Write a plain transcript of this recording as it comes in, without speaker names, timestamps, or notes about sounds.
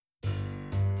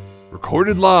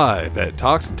Recorded live at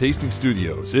Talks and Tasting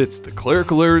Studios, it's the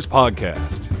Clerical Errors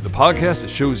Podcast, the podcast that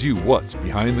shows you what's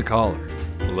behind the collar.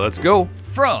 Let's go.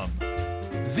 From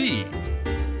the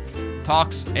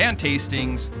Talks and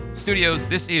Tastings Studios,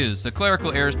 this is the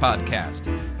Clerical Errors Podcast,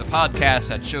 the podcast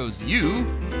that shows you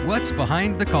what's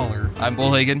behind the collar. I'm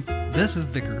Bullhagen. This is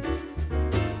Vicar.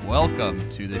 Welcome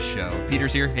to this show.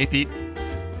 Peter's here. Hey, Pete.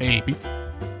 Hey, Pete.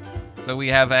 So we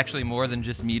have actually more than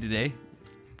just me today.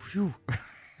 Phew.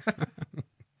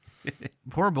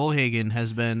 Poor Bullhagen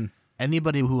has been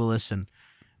anybody who will listen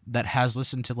that has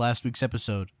listened to last week's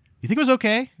episode. You think it was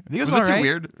okay? I think it was all that right. too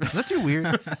weird? Was that too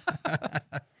weird?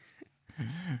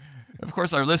 Of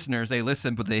course, our listeners, they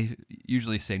listen, but they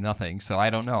usually say nothing, so I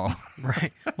don't know.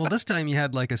 Right. Well, this time you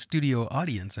had like a studio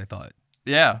audience, I thought.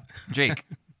 Yeah, Jake.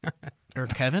 Or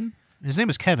Kevin? His name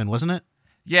was Kevin, wasn't it?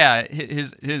 Yeah,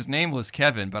 his name was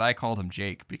Kevin, but I called him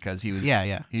Jake because he was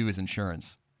he was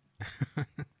insurance.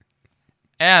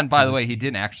 And by the way, he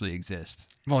didn't actually exist.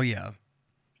 Well, yeah.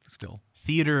 Still.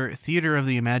 Theater of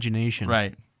the imagination.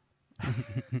 Right.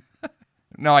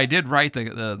 No, I did write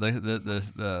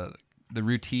the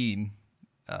routine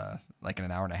like in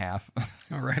an hour and a half.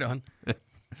 Oh, right on.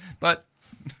 But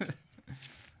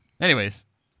anyways.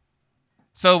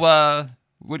 So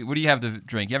what do you have to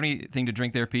drink? You have anything to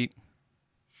drink there, Pete?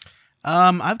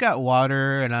 I've got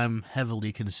water, and I'm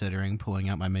heavily considering pulling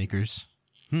out my makers.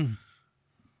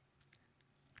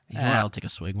 I'll take a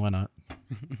swig. Why not?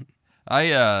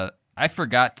 I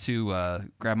forgot to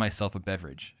grab myself a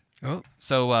beverage. Oh.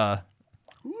 So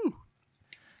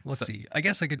let's see. I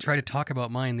guess I could try to talk about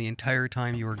mine the entire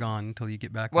time you were gone until you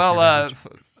get back. Well,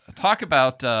 talk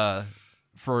about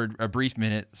for a brief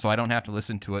minute, so I don't have to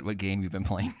listen to it, what game you've been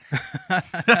playing.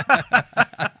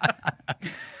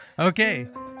 Okay.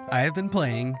 I have been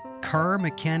playing Car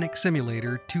Mechanic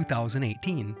Simulator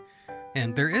 2018.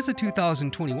 And there is a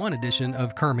 2021 edition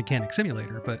of Car Mechanic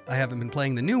Simulator, but I haven't been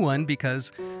playing the new one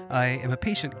because I am a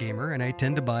patient gamer and I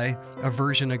tend to buy a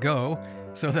version ago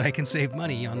so that I can save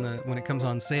money on when it comes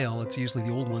on sale. It's usually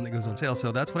the old one that goes on sale,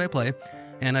 so that's what I play.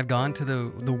 And I've gone to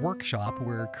the workshop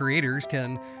where creators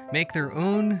can make their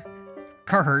own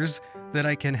cars that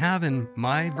I can have in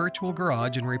my virtual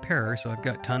garage and repair. So I've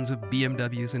got tons of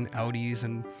BMWs and Audis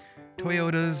and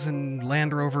Toyotas and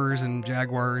Land Rovers and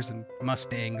Jaguars and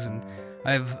Mustangs, and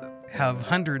I have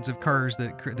hundreds of cars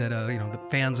that the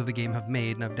fans of the game have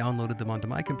made, and I've downloaded them onto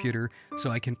my computer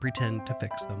so I can pretend to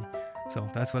fix them. So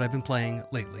that's what I've been playing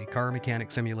lately, Car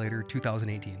Mechanic Simulator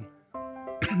 2018.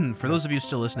 For those of you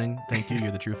still listening, thank you.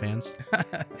 You're the true fans.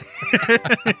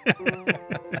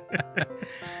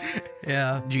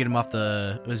 Yeah. Did you get them off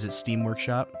Steam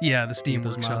Workshop? Yeah, the Steam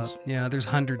those Workshop. mods? Yeah, there's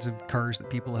hundreds of cars that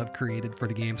people have created for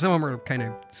the game. Some of them are kind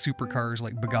of super cars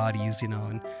like Bugattis, and I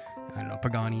don't know,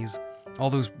 Paganis, all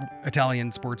those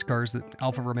Italian sports cars, that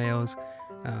Alfa Romeos.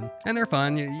 And they're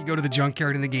fun. You go to the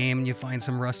junkyard in the game and you find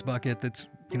some rust bucket that's,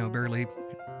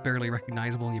 barely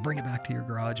recognizable, and you bring it back to your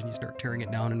garage and you start tearing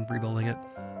it down and rebuilding it.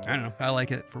 I don't know. I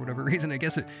like it for whatever reason.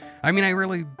 I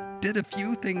really did a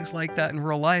few things like that in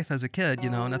real life as a kid,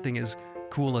 nothing as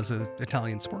cool as an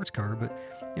Italian sports car, but,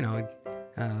 I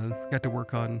got to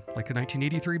work on like a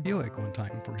 1983 Buick one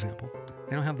time, for example.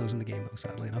 They don't have those in the game though,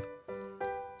 sadly enough.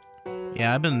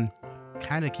 Yeah, I've been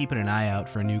kind of keeping an eye out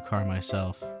for a new car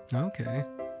myself. Okay.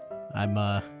 I'm,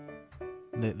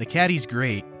 the Caddy's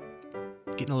great.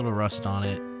 Getting a little rust on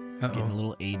it. Getting a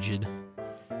little aged.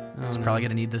 It's probably going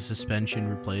to need the suspension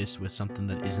replaced with something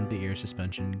that isn't the air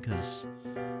suspension, because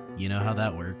you know how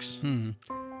that works.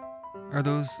 Are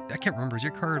those, I can't remember, is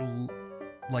your car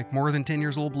like more than 10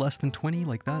 years old, less than 20,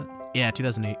 like that? Yeah,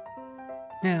 2008.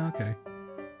 Yeah, okay.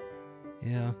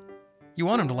 Yeah. You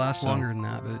want them to last longer than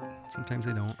that, but sometimes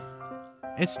they don't.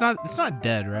 It's not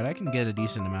dead, right? I can get a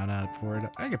decent amount out for it.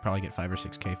 I could probably get $5 or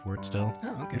 $6K for it still.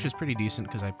 Oh, okay. Which is pretty decent,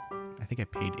 because I think I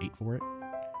paid $8 for it.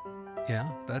 Yeah,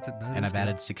 that's it. And I've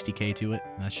added $60K to it.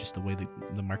 And that's just the way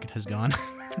the market has gone.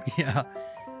 Yeah.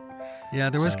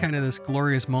 Yeah, there was kind of this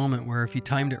glorious moment where if you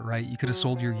timed it right, you could have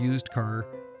sold your used car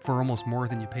for almost more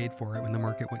than you paid for it when the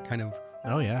market went kind of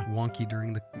wonky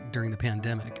during the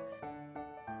pandemic.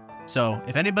 So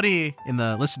if anybody in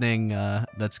the listening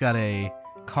that's got a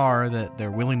car that they're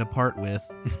willing to part with,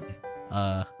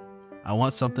 I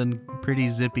want something pretty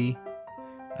zippy.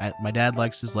 My dad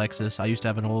likes his Lexus. I used to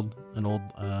have an old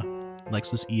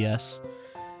Lexus ES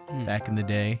back in the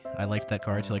day. I liked that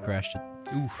car until I crashed it.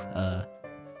 Oof.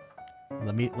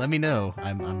 Let me know.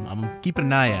 I'm keeping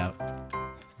an eye out.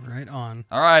 Right on.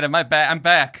 All right, I'm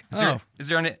back. Is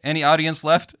there any audience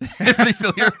left? Anybody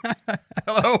still here?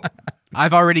 Hello.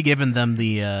 I've already given them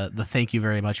the thank you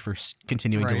very much for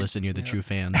continuing to Right. listen. You're the true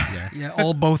fans. Yeah.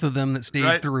 Yeah, both of them that stayed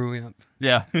Right. through.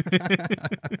 Yeah. Yeah.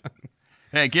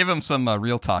 Hey, give him some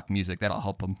real talk music. That'll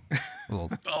help him.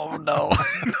 Oh no,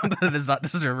 that does not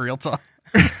deserve real talk.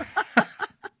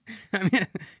 I mean,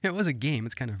 it was a game.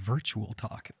 It's kind of virtual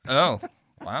talk. Oh,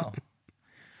 wow.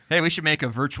 Hey, we should make a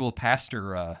virtual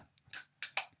pastor.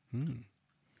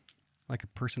 Like a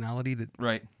personality that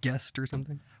Right. guessed or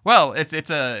something. Well, it's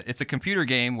a computer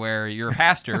game where you're a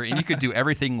pastor and you could do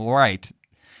everything right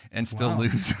and still Wow.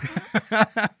 lose.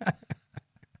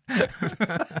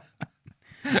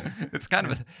 It's kind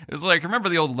of it's like, remember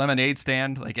the old lemonade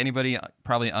stand? Like, anybody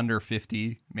probably under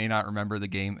 50 may not remember the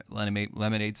game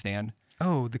lemonade stand.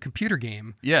 Oh, the computer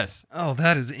game. Yes, Oh,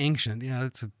 that is ancient. Yeah,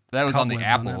 it's a that was on the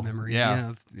cobwebs Apple. that memory.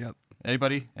 Yeah. Yep.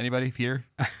 Anybody, Peter?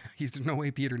 There's no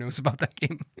way Peter knows about that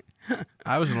game.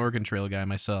 I was an Oregon Trail guy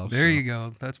myself. There you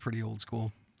go. That's pretty old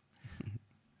school.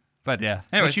 But yeah. Anyway,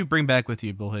 Anyway, what you bring back with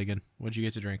you, Bullhagen? What'd you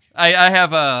get to drink? I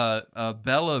have a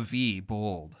Bella V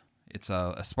Bold. It's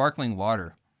a sparkling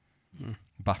water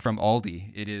from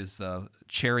Aldi. It is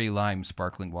cherry lime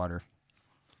sparkling water.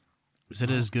 Is it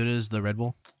as good as the Red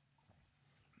Bull?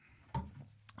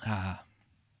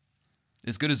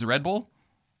 As good as the Red Bull?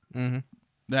 Mm-hmm.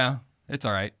 No, it's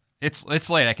all right. It's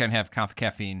late. I can't have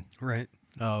caffeine. Right.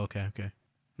 Oh, okay.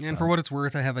 And for what it's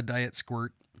worth, I have a diet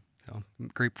squirt,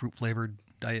 grapefruit flavored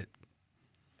diet.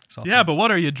 Soft Yeah, but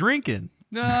what are you drinking?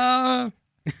 Man,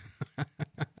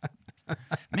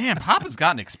 pop has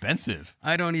gotten expensive.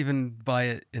 I don't even buy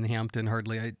it in Hampton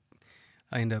hardly.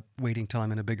 I end up waiting till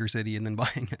I'm in a bigger city and then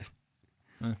buying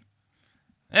it.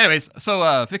 Anyways,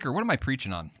 so Vicar, what am I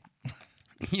preaching on?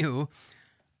 You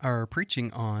are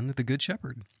preaching on the Good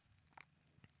Shepherd.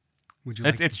 Would you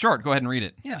like It's short. Go ahead and read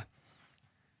it. Yeah.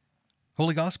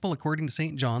 Holy Gospel according to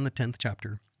St. John, the 10th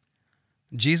chapter.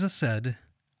 Jesus said,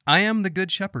 I am the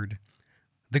Good Shepherd.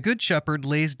 The Good Shepherd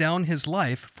lays down his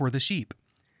life for the sheep.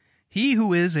 He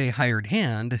who is a hired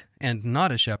hand and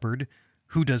not a shepherd,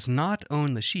 who does not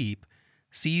own the sheep,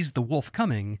 sees the wolf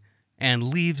coming and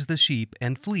leaves the sheep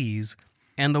and flees,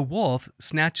 and the wolf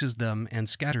snatches them and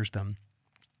scatters them.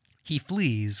 He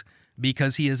flees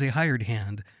because he is a hired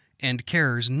hand and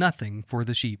cares nothing for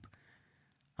the sheep.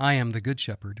 I am the Good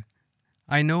Shepherd.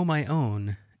 I know my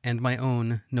own, and my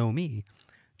own know me,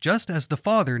 just as the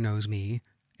Father knows me,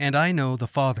 and I know the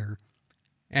Father,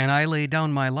 and I lay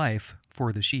down my life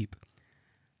for the sheep.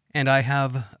 And I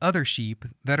have other sheep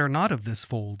that are not of this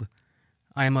fold.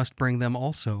 I must bring them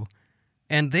also,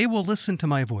 and they will listen to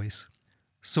my voice.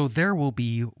 So there will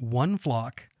be one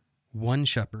flock, one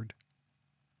shepherd.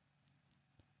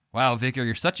 Wow, Vicar,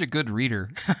 you're such a good reader.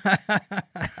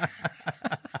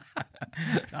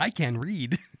 I can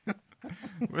read.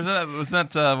 Was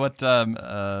that what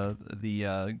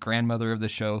the grandmother of the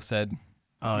show said?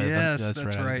 Oh, yeah, Yes,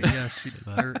 that's right. Yes,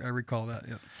 I recall that.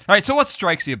 Yeah. All right, so what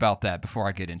strikes you about that before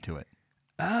I get into it?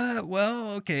 Well,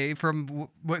 okay. From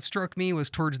what struck me was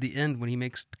towards the end when he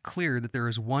makes clear that there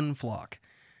is one flock.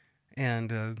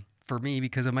 And for me,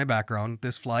 because of my background,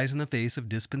 this flies in the face of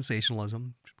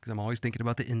dispensationalism, because I'm always thinking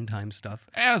about the end time stuff.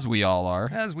 As we all are.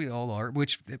 As we all are,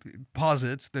 which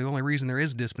posits the only reason there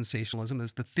is dispensationalism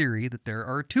is the theory that there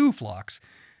are two flocks,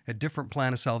 a different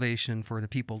plan of salvation for the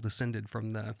people descended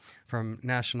from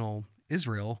national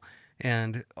Israel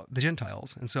and the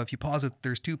Gentiles. And so if you posit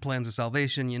there's two plans of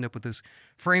salvation, you end up with this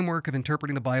framework of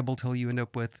interpreting the Bible till you end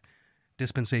up with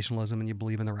dispensationalism and you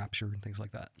believe in the rapture and things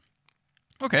like that.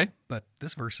 Okay. But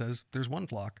this verse says there's one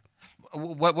flock.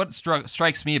 What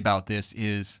strikes me about this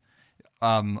is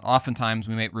oftentimes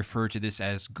we might refer to this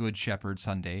as Good Shepherd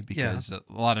Sunday because a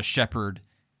lot of shepherd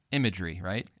imagery,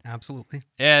 right? Absolutely.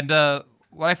 And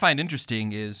what I find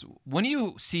interesting is when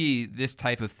you see this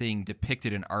type of thing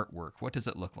depicted in artwork, what does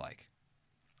it look like?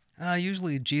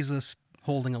 Usually Jesus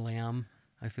holding a lamb,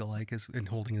 I feel like, and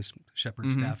holding his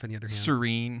shepherd staff in the other hand.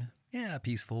 Serene. Yeah,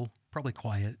 peaceful, probably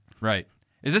quiet. Right.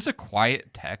 Is this a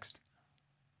quiet text?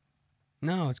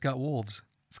 No, it's got wolves.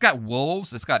 It's got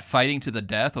wolves. It's got fighting to the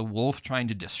death, a wolf trying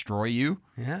to destroy you.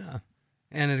 Yeah.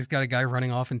 And it's got a guy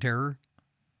running off in terror.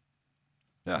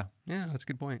 Yeah. Yeah, that's a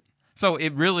good point. So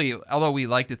it really, although we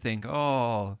like to think,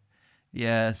 oh,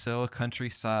 yeah, so a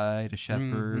countryside, a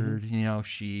shepherd,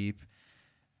 sheep.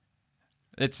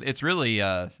 It's really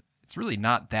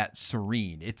not that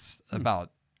serene. It's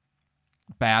about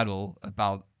battle,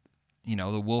 about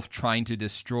the wolf trying to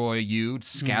destroy you,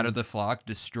 scatter the flock,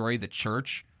 destroy the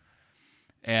church,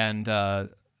 and a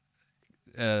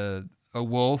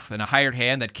wolf and a hired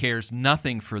hand that cares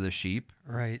nothing for the sheep,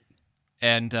 Right.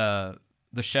 and the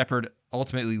shepherd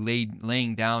ultimately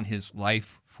laying down his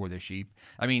life for the sheep.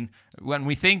 I mean, when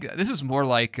we think, this is more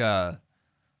like,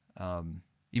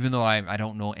 even though I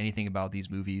don't know anything about these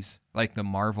movies, like a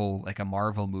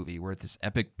Marvel movie where it's this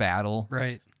epic battle,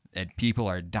 Right. and people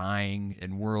are dying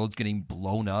and worlds getting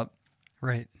blown up,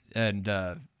 Right. and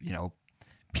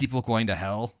people going to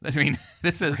hell. I mean,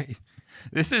 this is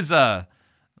Right.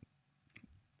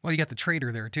 Well, you got the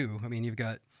traitor there too. I mean, you've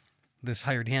got this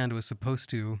hired hand was supposed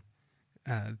to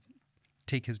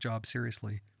take his job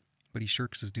seriously, but he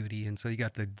shirks his duty, and so you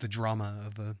got the drama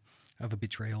of a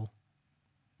betrayal.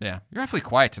 Yeah, you're awfully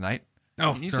quiet tonight.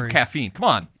 Oh, You need sorry. some caffeine. Come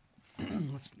on.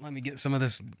 Let me get some of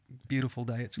this beautiful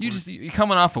diet squirt. You're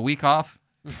coming off a week off.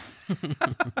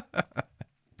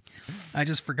 I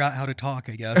just forgot how to talk,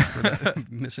 I guess, for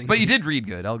that missing. But you did read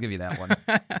good. I'll give you that one.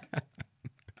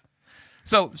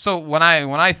 So when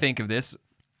I think of this,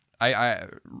 I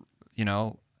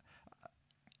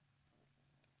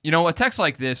a text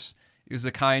like this is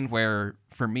the kind where,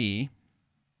 for me,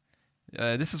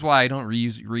 this is why I don't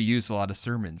reuse a lot of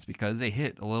sermons, because they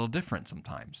hit a little different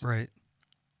sometimes. Right.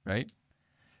 Right?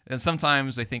 And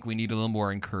sometimes I think we need a little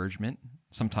more encouragement.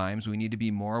 Sometimes we need to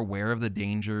be more aware of the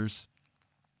dangers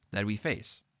that we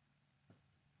face.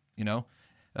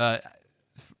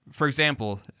 For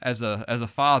example, as a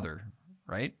father,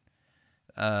 right?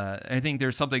 I think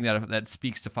there's something that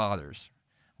speaks to fathers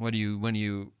when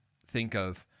you think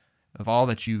of all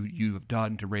that you have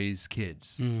done to raise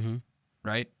kids, Mm-hmm.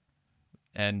 right?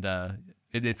 And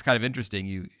it's kind of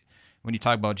interesting. When you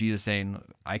talk about Jesus saying,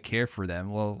 "I care for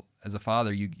them," well, as a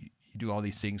father, you do all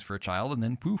these things for a child, and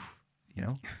then poof,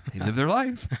 they live their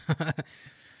life.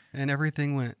 And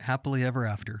everything went happily ever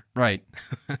after. Right.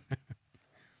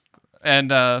 And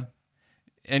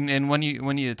when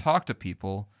you talk to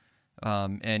people,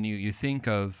 and you think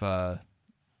of, I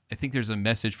think there's a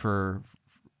message for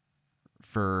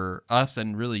us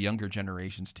and really younger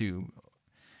generations too,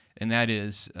 and that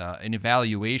is an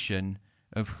evaluation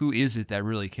of who is it that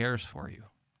really cares for you.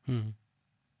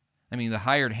 I mean, the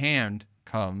hired hand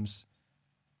comes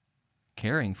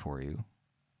caring for you,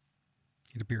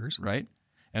 It appears. right?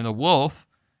 And the wolf,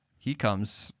 he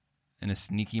comes in a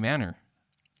sneaky manner.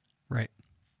 Right.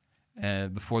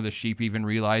 Before the sheep even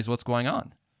realize what's going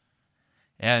on.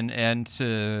 And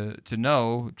to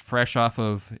know, fresh off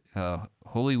of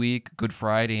Holy Week, Good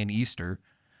Friday, and Easter,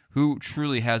 who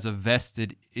truly has a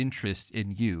vested interest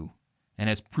in you and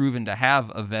has proven to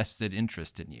have a vested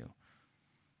interest in you.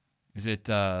 Is it,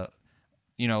 that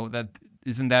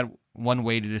isn't that one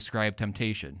way to describe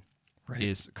temptation? Right.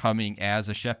 Is coming as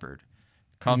a shepherd,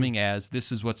 coming as,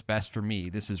 this is what's best for me.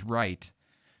 This is right.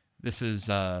 This is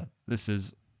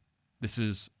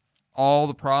all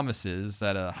the promises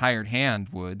that a hired hand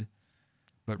would,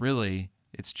 but really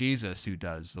it's Jesus who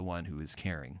does, the one who is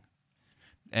caring.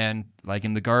 And like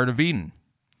in the Garden of Eden,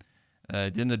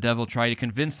 didn't the devil try to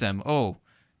convince them,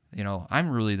 I'm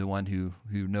really the one who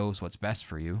knows what's best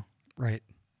for you. Right.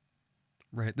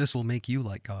 Right. This will make you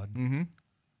like God. Mm-hmm.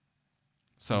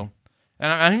 So,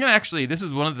 and I'm going to actually, this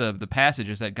is one of the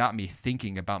passages that got me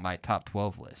thinking about my top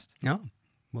 12 list. Oh,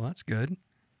 well, that's good.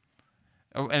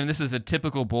 Oh, and this is a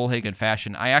typical Bullhagen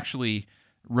fashion. I actually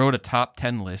wrote a top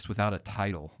 10 list without a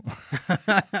title.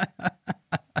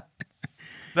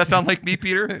 Does that sound like me,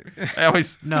 Peter?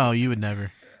 No, you would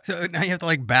never. So now you have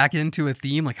to back into a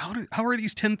theme. How are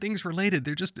these 10 things related?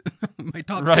 They're just my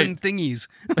top Right. 10 thingies.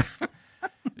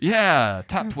 Yeah,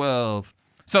 top 12.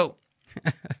 So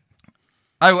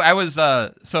I was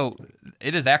so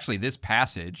it is actually this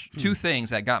passage, two things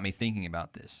that got me thinking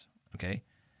about this, okay?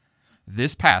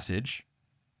 This passage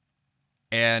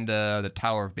and the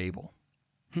Tower of Babel.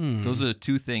 Those are the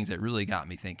two things that really got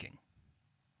me thinking.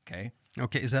 Okay?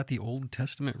 Okay, is that the Old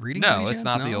Testament reading? No, it's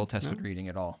not the Old Testament No? reading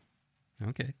at all.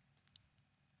 Okay.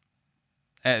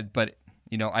 But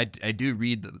I do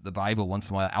read the Bible once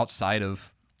in a while outside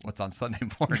of what's on Sunday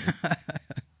morning.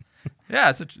 Yeah,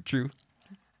 it's true.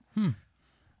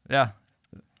 Yeah.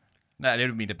 No, I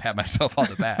didn't mean to pat myself on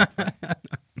the back. But.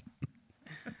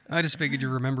 I just figured you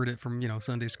remembered it from,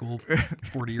 Sunday school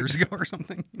 40 years ago or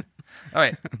something. All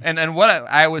right. And what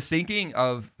I was thinking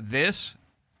of this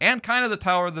and kind of the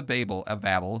Tower of Babel.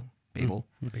 Babel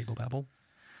babble.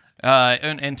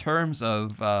 In terms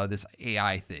of this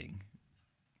AI thing,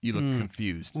 you look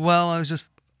confused. Well, I was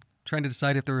just trying to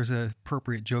decide if there was an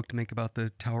appropriate joke to make about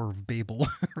the Tower of Babel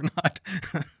or not.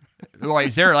 Why,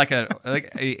 is there like a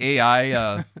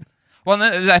AI? Well,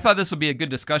 I thought this would be a good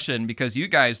discussion because you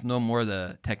guys know more of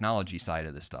the technology side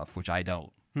of this stuff, which I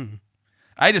don't.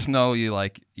 I just know you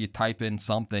type in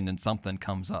something and something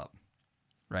comes up,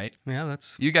 right? Yeah,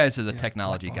 that's... You guys are the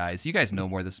technology black box. guys. You guys know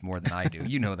more than I do.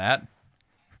 You know that.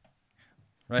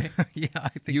 right? Yeah, I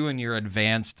think. You and your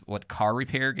advanced car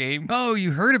repair game. Oh,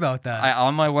 you heard about that?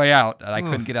 On my way out, and I Oh.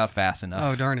 couldn't get out fast enough.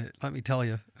 Oh, darn it! Let me tell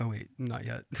you. Oh wait, not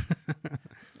yet.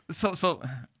 So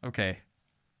okay,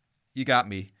 you got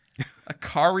me. A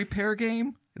car repair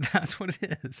game? That's what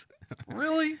it is.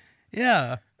 Really?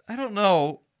 Yeah. I don't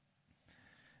know.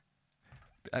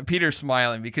 Peter's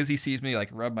smiling because he sees me like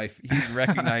rub my. He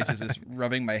recognizes this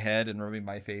rubbing my head and rubbing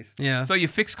my face. Yeah. So you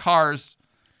fix cars.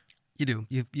 You do.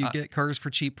 You get cars for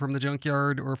cheap from the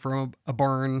junkyard or from a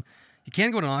barn. You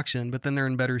can go to an auction, but then they're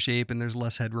in better shape and there's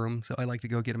less headroom. So I like to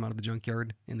go get them out of the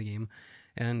junkyard in the game,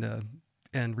 and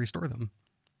restore them.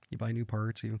 You buy new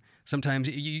parts. Sometimes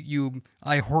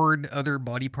I hoard other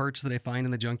body parts that I find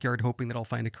in the junkyard, hoping that I'll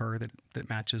find a car that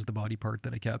matches the body part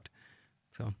that I kept.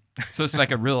 So it's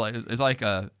like is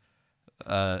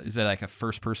it like a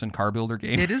first-person car builder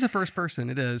game? it is a first person.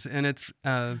 It is, and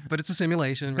but it's a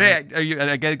simulation. Right?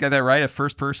 Yeah, I got that right? A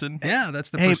first person? Yeah, that's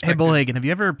the Hey, perspective. Bullhagen, have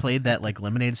you ever played that like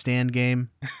lemonade stand game?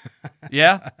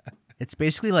 Yeah. It's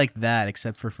basically like that,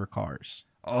 except for cars.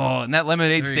 Oh, and that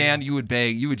lemonade There you stand, go.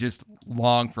 you would just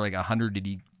long for like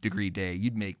 100-degree day.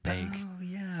 You'd make bank. Oh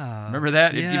yeah. Remember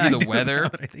that? It'd Yeah, give you I the do weather, now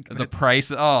that I think of the it.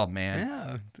 price. Oh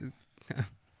man, Yeah.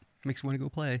 Makes me want to go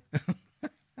play.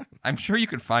 I'm sure you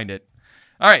could find it.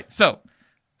 All right, so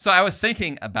I was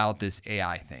thinking about this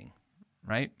AI thing,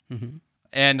 right? Mm-hmm.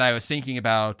 And I was thinking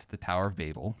about the Tower of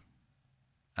Babel.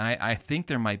 I think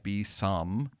there might be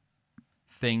some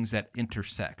things that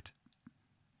intersect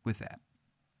with that.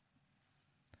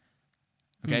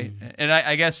 Okay, and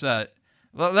I guess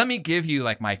let me give you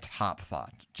like my top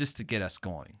thought just to get us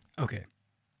going. Okay.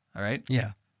 All right.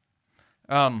 Yeah.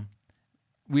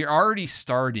 We're already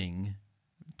starting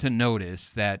to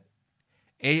notice that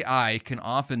AI can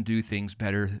often do things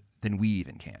better than we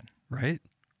even can. Right.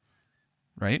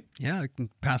 Right? Yeah. I can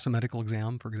pass a medical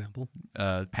exam, for example.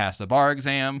 Pass the bar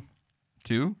exam,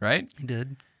 too. Right? He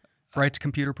did. Writes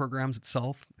computer programs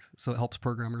itself, so it helps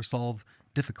programmers solve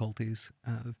difficulties.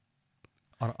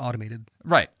 Automated.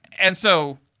 Right. And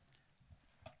so,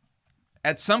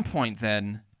 at some point,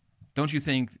 then, don't you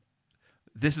think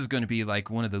this is going to be like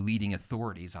one of the leading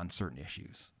authorities on certain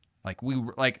issues?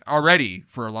 Like already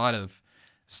for a lot of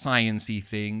science-y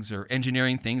things or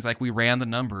engineering things, like we ran the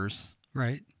numbers,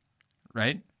 Right.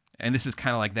 right? And this is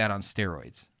kind of like that on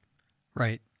steroids.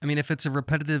 Right. I mean, if it's a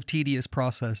repetitive, tedious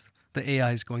process, the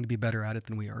AI is going to be better at it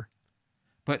than we are.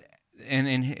 But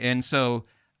and so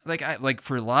like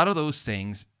for a lot of those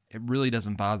things, it really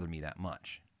doesn't bother me that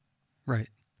much. Right.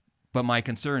 But my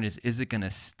concern is it going to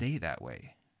stay that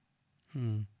way?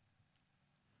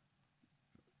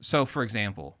 So, for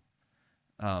example,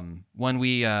 when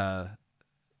we, I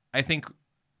think,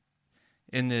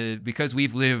 because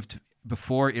we've lived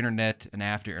before internet and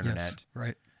after internet,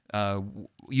 Yes. Right.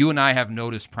 you and I have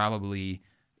noticed probably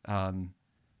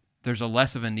there's a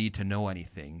less of a need to know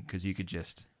anything because you could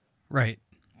just Right.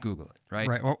 Google it, right?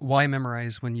 Right. Or why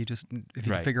memorize when if you Right.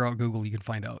 can figure out Google, you can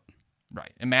find out.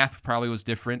 Right. And math probably was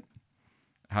different,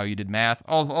 how you did math,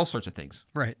 all sorts of things.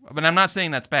 Right. But I'm not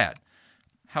saying that's bad.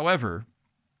 However,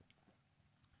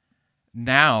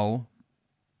 now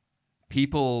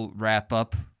people wrap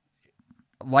up.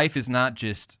 Life is not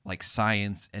just like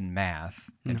science and math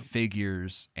and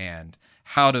figures and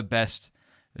how to best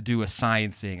do a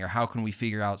science thing or how can we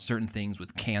figure out certain things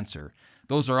with cancer.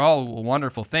 Those are all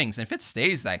wonderful things. And if it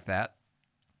stays like that,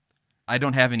 I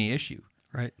don't have any issue.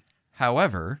 Right.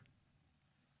 However,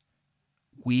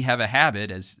 we have a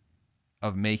habit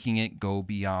of making it go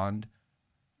beyond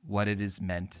what it is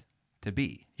meant to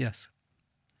be. Yes.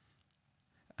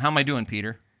 How am I doing,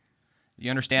 Peter? You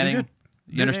understanding? You're good.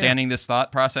 You understanding this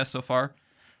thought process so far?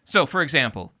 So, for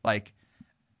example,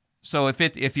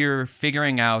 if you're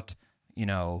figuring out,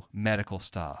 medical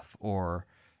stuff or,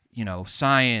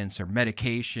 science or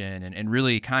medication and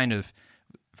really kind of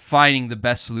finding the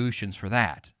best solutions for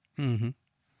that. Mm-hmm.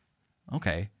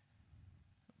 Okay.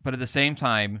 But at the same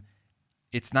time,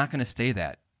 it's not going to stay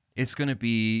that. It's going to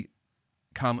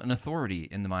become an authority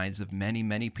in the minds of many,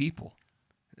 many people.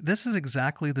 This is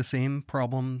exactly the same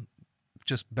problem,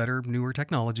 just better, newer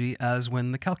technology, as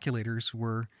when the calculators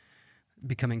were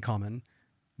becoming common.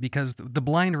 Because the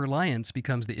blind reliance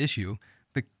becomes the issue.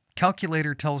 The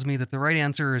calculator tells me that the right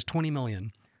answer is 20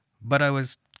 million, but I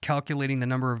was calculating the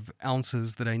number of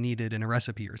ounces that I needed in a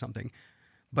recipe or something.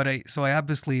 So I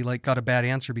obviously got a bad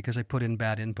answer because I put in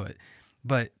bad input.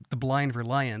 But the blind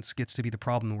reliance gets to be the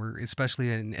problem where,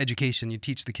 especially in education, you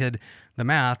teach the kid the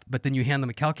math, but then you hand them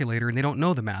a calculator and they don't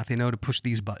know the math. They know to push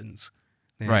these buttons.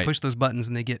 They Right. push those buttons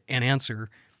and they get an answer,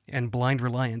 and blind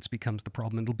reliance becomes the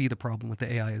problem. It'll be the problem with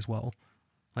the AI as well.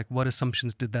 Like, what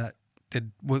assumptions did that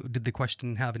what did the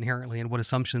question have inherently, and what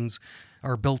assumptions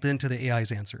are built into the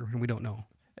AI's answer, and we don't know.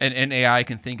 And AI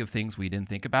can think of things we didn't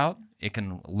think about. It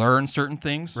can learn certain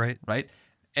things, Right.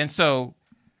 And so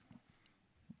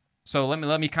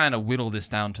let me kind of whittle this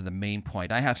down to the main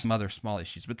point. I have some other small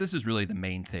issues, but this is really the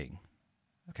main thing.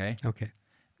 Okay.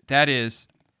 That is,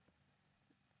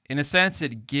 in a sense,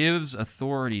 it gives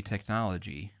authority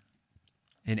technology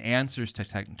and answers to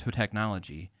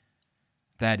technology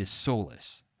that is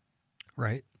soulless.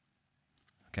 Right.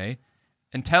 Okay.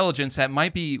 Intelligence that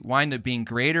might wind up being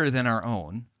greater than our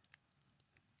own.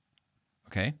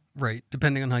 Okay. Right.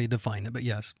 Depending on how you define it, but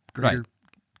yes, greater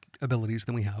abilities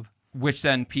than we have. Which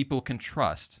then people can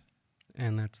trust.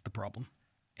 And that's the problem.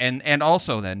 And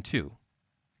also then too.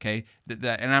 Okay.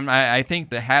 I think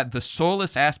the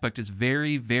soulless aspect is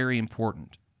very, very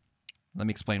important. Let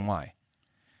me explain why.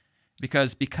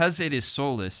 Because it is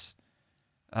soulless,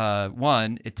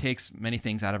 one, it takes many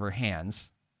things out of our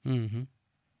hands. Mm-hmm.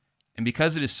 And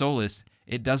because it is soulless,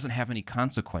 it doesn't have any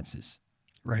consequences.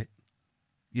 Right.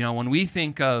 When we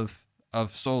think of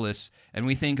soulless and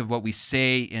we think of what we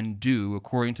say and do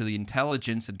according to the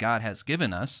intelligence that God has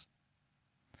given us,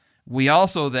 we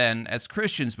also then, as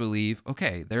Christians, believe,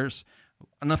 okay, there's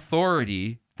an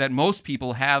authority that most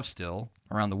people have still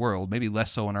around the world, maybe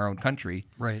less so in our own country.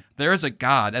 Right. There is a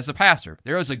God, as a pastor,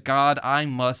 there is a God I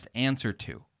must answer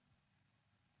to.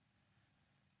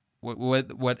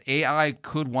 What AI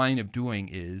could wind up doing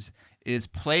is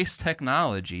place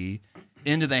technology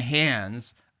into the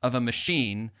hands of a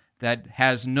machine that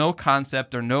has no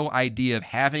concept or no idea of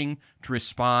having to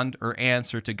respond or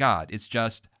answer to God. It's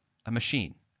just a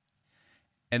machine.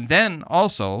 And then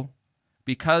also,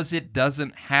 because it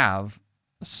doesn't have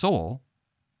a soul,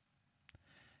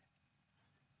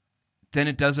 then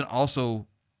it doesn't also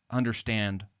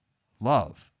understand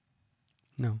love.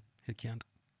 No, it can't.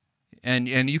 And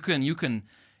you can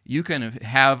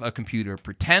have a computer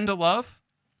pretend to love,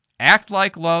 act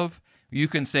like love. You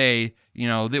can say,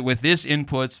 that with this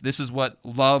inputs, this is what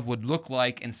love would look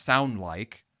like and sound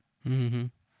like. Mm-hmm.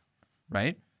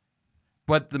 Right?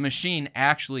 But the machine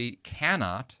actually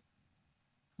cannot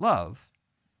love.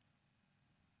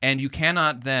 And you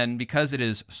cannot then, because it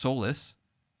is soulless,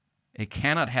 it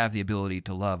cannot have the ability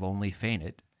to love, only feign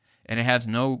it. And it has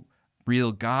no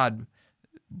real God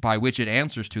by which it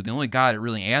answers to. The only God it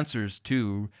really answers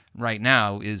to right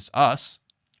now is us.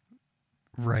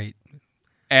 Right.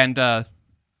 And how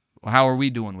are we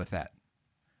doing with that?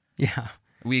 Yeah.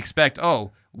 We expect,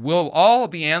 we'll all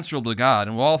be answerable to God,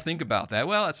 and we'll all think about that.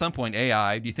 Well, at some point,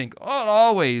 AI, do you think, it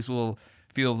always will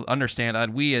understand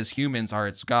that we as humans are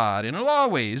its God, and it'll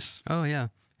always. Oh, yeah.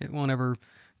 It won't ever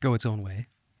go its own way.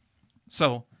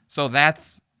 So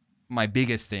that's my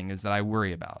biggest thing is that I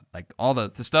worry about. Like all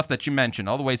the stuff that you mentioned,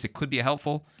 all the ways it could be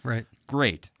helpful. Right.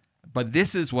 Great. But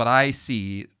this is what I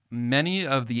see many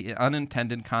of the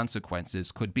unintended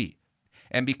consequences could be.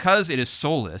 And because it is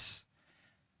soulless,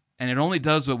 and it only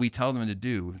does what we tell them to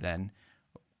do, then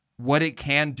what it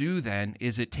can do then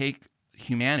is it take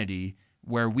humanity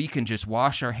where we can just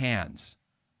wash our hands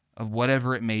of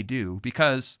whatever it may do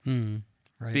because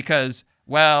it's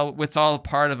all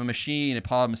part of a machine, a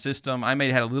part of a system. I may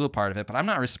have had a little part of it, but I'm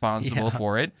not responsible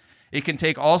for it. It can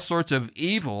take all sorts of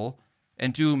evil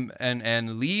and do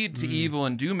and lead to evil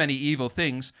and do many evil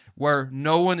things where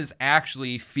no one is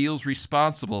actually feels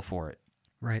responsible for it.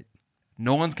 Right.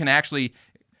 No one can actually,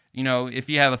 if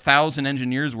you have 1,000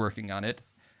 engineers working on it,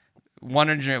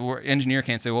 one engineer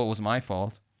can't say, well, it was my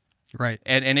fault. Right.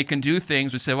 And it can do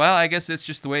things which say, well, I guess it's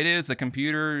just the way it is, the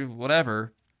computer,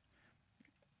 whatever.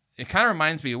 It kind of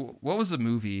reminds me, what was the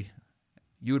movie?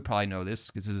 You would probably know this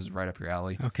because this is right up your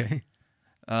alley. Okay.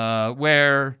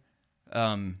 Where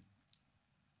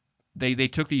they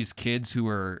took these kids who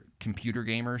were computer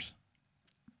gamers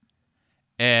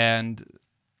and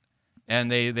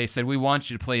they said, we want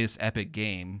you to play this epic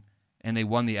game. And they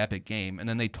won the epic game. And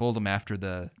then they told them after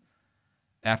the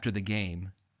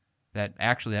game that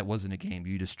actually that wasn't a game.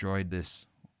 You destroyed this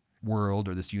world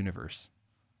or this universe.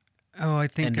 Oh, I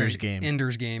think Ender's Game.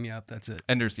 Ender's Game, yep, that's it.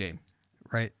 Ender's Game.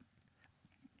 Right.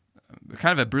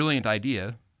 Kind of a brilliant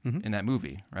idea in that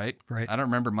movie, right? Right. I don't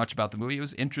remember much about the movie. It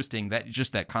was interesting,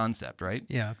 that concept, right?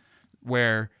 Yeah.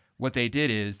 Where what they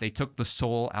did is they took the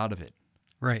soul out of it.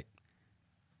 Right.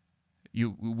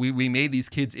 We made these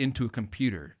kids into a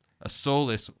computer. A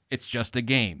soulless, it's just a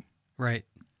game. Right.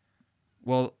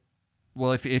 Well,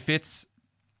 if it's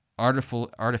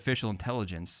artificial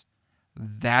intelligence,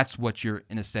 that's what you're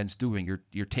in a sense doing.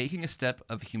 You're taking a step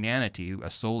of humanity, a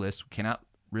soulless cannot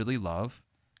really love,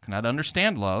 cannot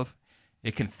understand love.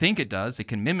 It can think it does. It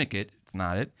can mimic it. It's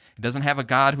not it. It doesn't have a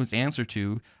God who's answer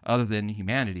to other than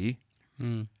humanity.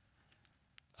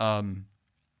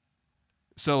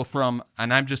 So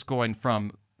and I'm just going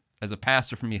from, as a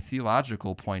pastor, from a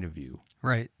theological point of view.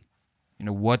 Right.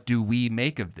 What do we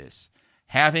make of this?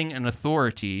 Having an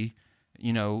authority,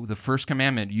 the first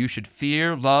commandment, you should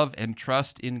fear, love, and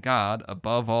trust in God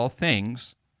above all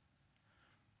things.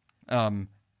 Do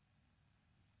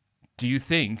you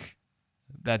think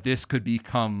that this could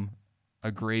become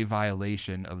a grave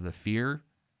violation of the fear,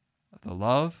 of the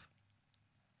love,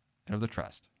 and of the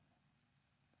trust?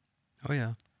 Oh,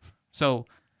 yeah. So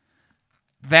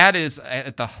that's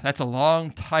a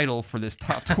long title for this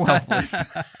top 12 list.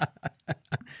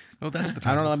 Well, that's the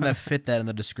I don't title. know. I'm gonna fit that in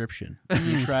the description.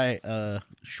 You try a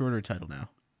shorter title now.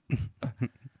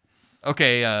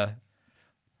 Okay,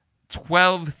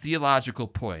 12 theological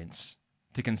points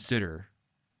to consider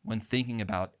when thinking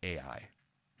about AI.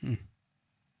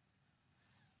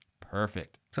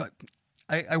 Perfect. So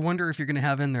I wonder if you're going to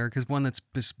have in there, because one that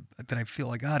I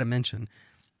feel I got to mention,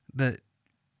 that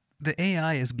the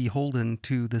AI is beholden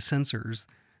to the sensors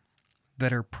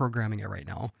that are programming it right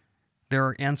now. There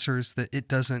are answers that it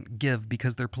doesn't give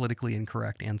because they're politically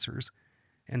incorrect answers.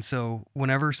 And so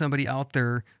whenever somebody out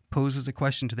there poses a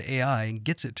question to the AI and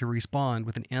gets it to respond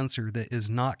with an answer that is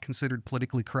not considered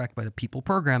politically correct by the people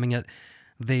programming it,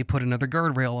 they put another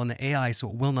guardrail on the AI so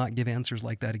it will not give answers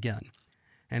like that again.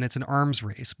 And it's an arms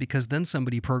race, because then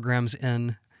somebody types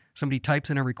in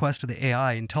a request to the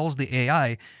AI and tells the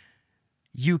AI,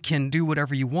 you can do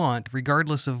whatever you want,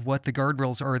 regardless of what the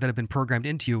guardrails are that have been programmed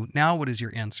into you. Now what is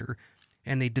your answer?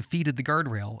 And they defeated the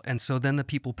guardrail. And so then the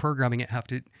people programming it have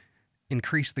to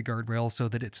increase the guardrail so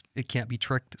that it can't be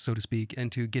tricked, so to speak,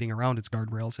 into getting around its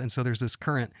guardrails. And so there's this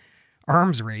current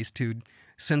arms race to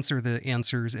censor the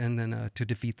answers and then to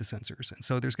defeat the censors. And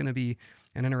so there's going to be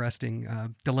an interesting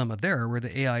dilemma there, where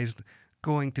the AI is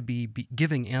going to be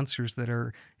giving answers that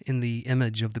are in the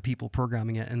image of the people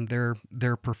programming it and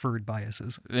their preferred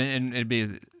biases. And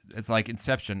it's like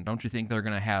Inception. Don't you think they're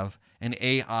going to have an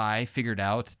AI figured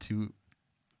out to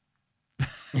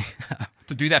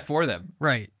do that for them?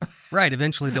 Right.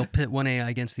 Eventually they'll pit one AI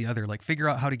against the other, like figure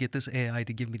out how to get this AI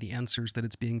to give me the answers that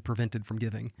it's being prevented from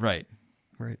giving. Right.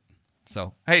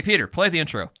 So, hey, Peter, play the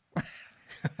intro.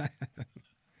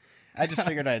 I just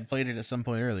figured I had played it at some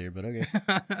point earlier, but okay.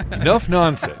 Enough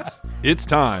nonsense. It's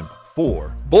time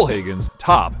for Bullhagen's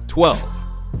Top 12.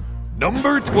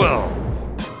 Number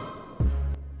 12.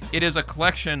 It is a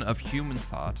collection of human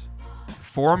thought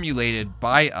formulated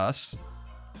by us,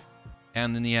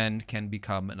 and in the end can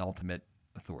become an ultimate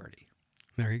authority.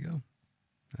 There you go.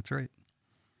 That's right.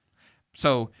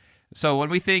 So when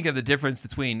we think of the difference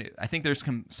between, I think there's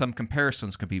some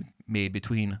comparisons can be made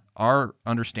between our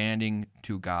understanding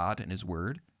to God and His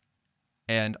Word,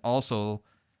 and also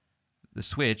the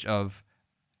switch of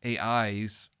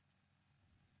AIs.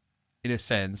 In a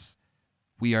sense,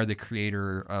 we are the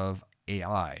creator of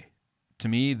AI. To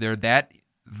me, they're that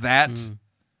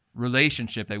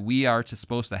relationship that we are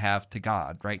supposed to have to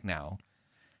God right now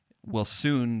will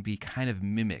soon be kind of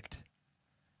mimicked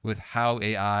with how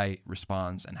AI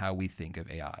responds and how we think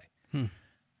of AI.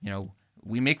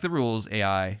 We make the rules,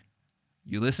 AI.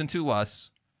 You listen to us.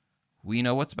 We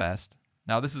know what's best.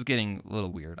 Now, this is getting a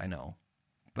little weird, I know.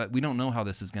 But we don't know how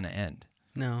this is going to end.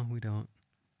 No, we don't.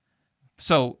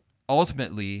 So,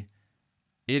 ultimately,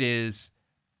 it is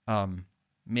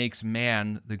makes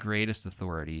man the greatest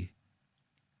authority.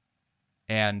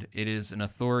 And it is an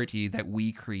authority that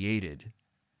we created.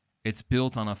 It's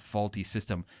built on a faulty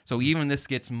system. So even this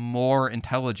gets more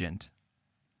intelligent,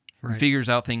 Right. figures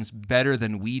out things better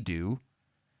than we do.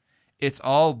 It's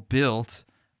all built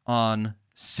on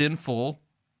sinful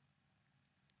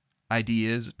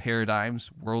ideas, paradigms,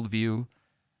 worldview,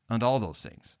 and all those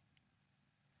things.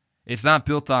 It's not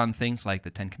built on things like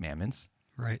the Ten Commandments.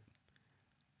 Right.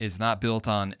 It's not built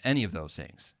on any of those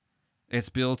things. It's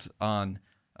built on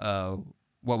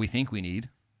what we think we need.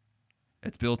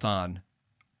 It's built on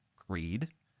greed.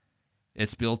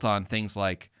 It's built on things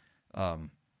like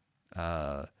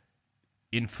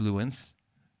influence,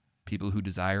 people who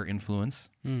desire influence.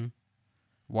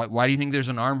 Why do you think there's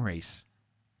an arm race?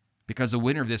 Because the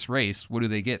winner of this race, what do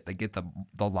they get? They get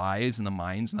the lives and the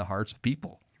minds and the hearts of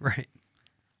people. Right.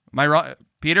 Am I wrong?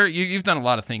 Peter, you've done a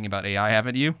lot of thinking about AI,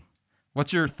 haven't you?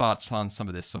 What's your thoughts on some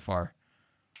of this so far?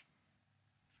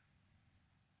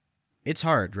 It's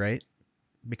hard, right?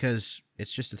 Because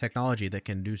it's just a technology that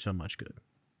can do so much good.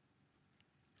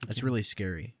 That's really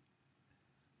scary.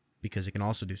 Because it can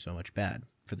also do so much bad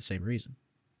for the same reason.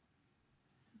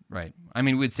 Right. I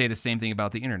mean, we'd say the same thing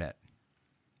about the internet.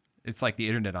 It's like the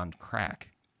internet on crack.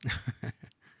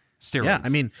 Steroids. Yeah, I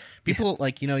mean, people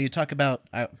you talk about,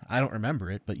 I don't remember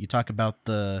it, but you talk about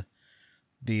the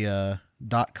the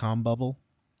 .com bubble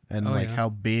and Oh, like yeah. how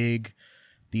big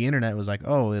the internet was. Like,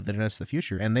 oh, the internet's the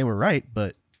future, and they were right,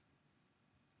 but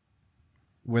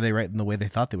were they right in the way they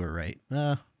thought they were right?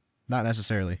 Not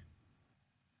necessarily.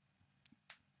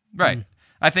 Right.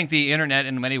 I think the internet,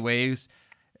 in many ways,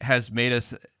 has made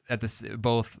us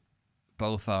both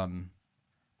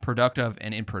productive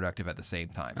and unproductive at the same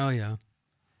time. Oh yeah.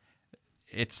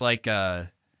 It's like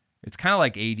it's kind of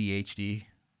like ADHD.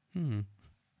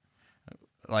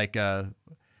 Like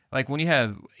when you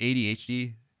have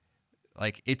ADHD,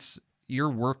 like it's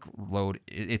your workload.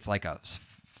 It's like a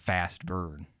fast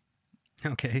burn,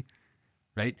 Okay.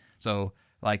 right? So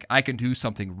like I can do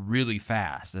something really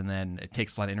fast, and then it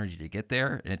takes a lot of energy to get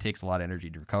there, and it takes a lot of energy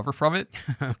to recover from it.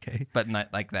 Okay. But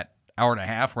not like that hour and a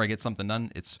half where I get something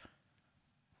done. It's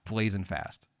blazing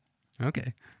fast.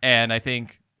 Okay. And I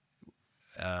think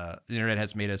the internet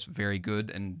has made us very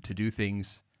good and to do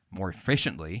things more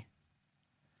efficiently.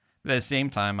 But at the same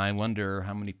time, I wonder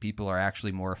how many people are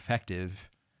actually more effective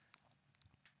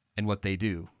in what they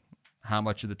do. How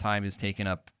much of the time is taken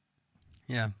up.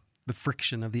 Yeah. The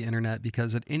friction of the internet,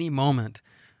 because at any moment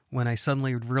when I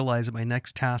suddenly realize that my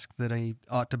next task that I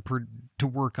ought to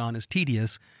work on is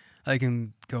tedious, I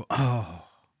can go, oh,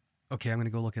 okay, I'm going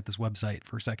to go look at this website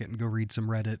for a second and go read some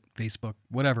Reddit, Facebook,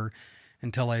 whatever,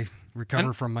 until I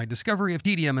recover from my discovery of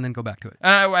tedium and then go back to it.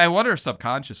 And I wonder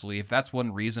subconsciously if that's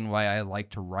one reason why I like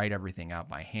to write everything out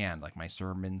by hand, like my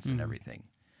sermons and everything.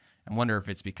 I wonder if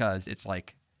it's because it's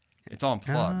like it's all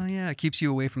unplugged. Yeah, it keeps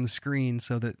you away from the screen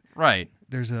so that Right.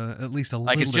 there's at least a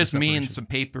Like little it's bit of just me and separation. some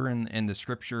paper and the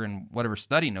scripture and whatever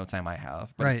study notes I might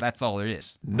have. But Right. that's all it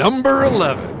is. Number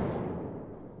 11.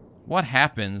 What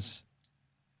happens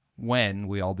when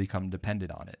we all become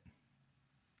dependent on it?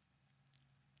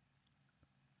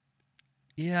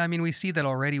 Yeah, I mean, we see that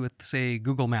already with, say,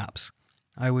 Google Maps.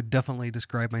 I would definitely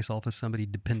describe myself as somebody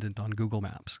dependent on Google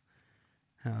Maps.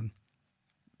 And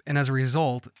as a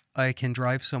result, I can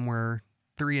drive somewhere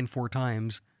 3 and 4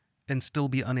 times and still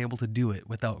be unable to do it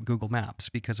without Google Maps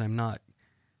because I'm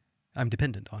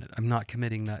dependent on it. I'm not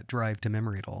committing that drive to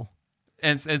memory at all.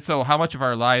 And so how much of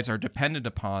our lives are dependent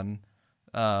upon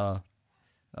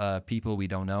people we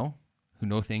don't know, who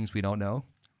know things we don't know?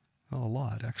 Well, a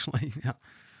lot, actually. Yeah.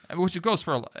 Which it goes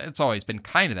for, it's always been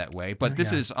kind of that way, but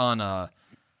this Yeah. is on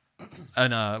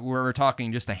we're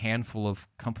talking just a handful of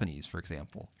companies, for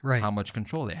example. Right. How much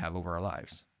control they have over our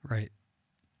lives. Right.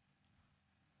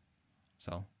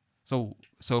 So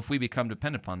if we become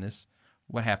dependent upon this,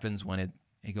 what happens when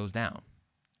it goes down?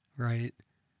 Right.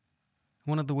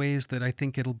 One of the ways that I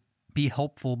think it'll be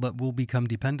helpful but will become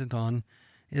dependent on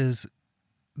is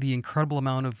the incredible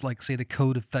amount of, like, say, the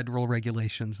Code of Federal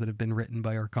Regulations that have been written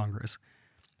by our Congress.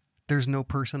 There's no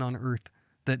person on earth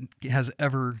that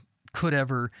could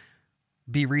ever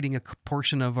be reading a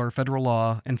portion of our federal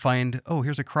law and find, oh,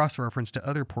 here's a cross-reference to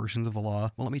other portions of the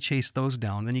law. Well, let me chase those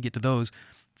down. Then you get to those.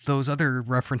 Those other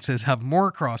references have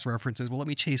more cross-references. Well, let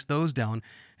me chase those down.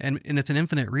 And it's an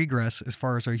infinite regress as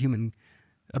far as our human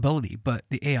ability. But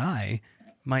the AI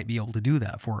might be able to do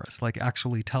that for us, like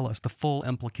actually tell us the full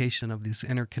implication of this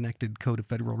interconnected Code of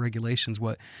Federal Regulations.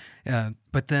 But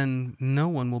then no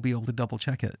one will be able to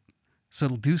double-check it. So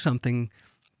it'll do something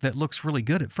that looks really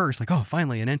good at first, like, oh,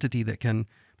 finally, an entity that can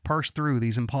parse through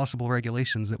these impossible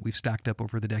regulations that we've stacked up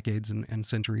over the decades and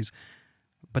centuries.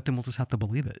 But then we'll just have to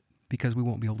believe it because we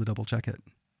won't be able to double check it.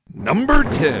 Number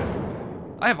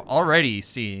 10. I have already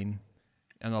seen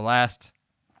in the last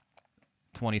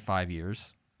 25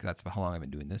 years, because that's how long I've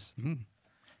been doing this,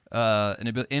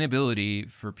 an inability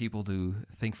for people to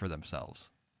think for themselves.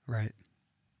 Right.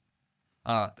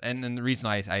 And then the reason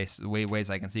the ways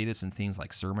I can see this in things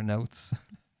like sermon notes.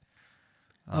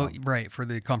 Right. For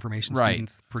the confirmation Right.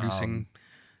 students producing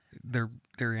their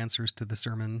answers to the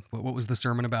sermon. What was the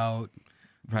sermon about?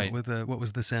 Right. What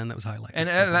was the sin that was highlighted?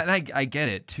 And so forth. I get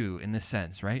it, too, in this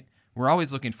sense, right? We're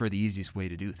always looking for the easiest way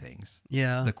to do things.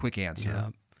 Yeah. The quick answer, Yeah.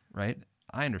 right?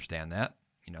 I understand that,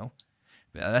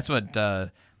 That's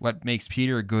what makes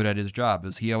Peter good at his job,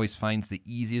 is he always finds the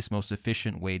easiest, most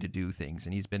efficient way to do things,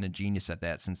 and he's been a genius at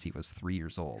that since he was 3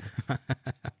 years old.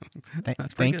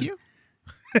 That's pretty Thank good. you.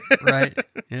 Right.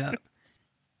 Yeah.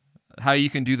 How you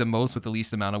can do the most with the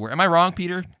least amount of work. Am I wrong,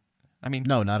 Peter? I mean,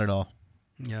 No, not at all.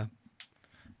 Yeah.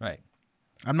 right.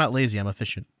 I'm not lazy. I'm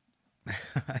efficient.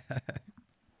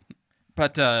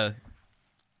 But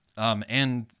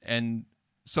and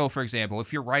so, for example,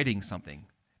 if you're writing something,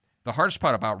 the hardest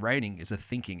part about writing is the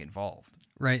thinking involved.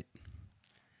 Right.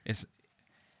 There's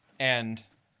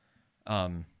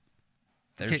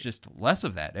Okay. just less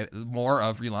of that, more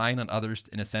of relying on others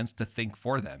in a sense to think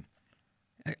for them.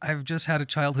 I've just had a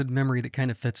childhood memory that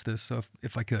kind of fits this, so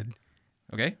if I could.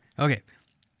 Okay. Okay.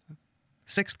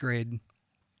 6th grade,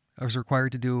 I was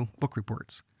required to do book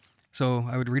reports. So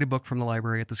I would read a book from the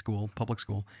library at the school, public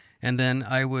school, and then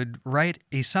I would write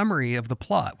a summary of the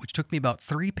plot, which took me about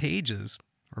 3 pages,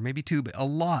 or maybe 2, but a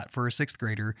lot for a 6th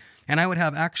grader. And I would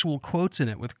have actual quotes in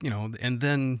it with, and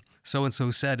then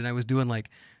so-and-so said, and I was doing like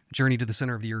Journey to the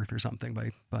Center of the Earth or something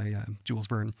by Jules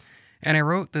Verne. And I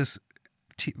wrote this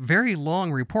very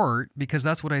long report because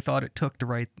that's what I thought it took to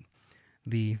write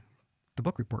the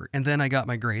book report. And then I got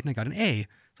my grade and I got an A.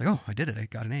 It's like, oh, I did it. I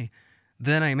got an A.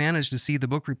 Then I managed to see the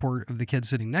book report of the kid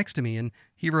sitting next to me, and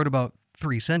he wrote about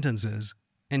 3 sentences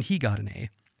and he got an A.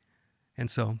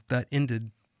 And so that ended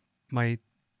my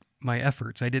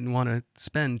efforts. I didn't want to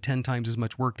spend 10 times as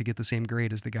much work to get the same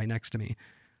grade as the guy next to me.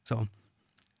 So,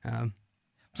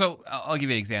 I'll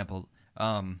give you an example.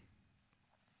 Up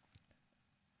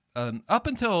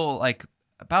until like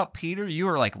about Peter, you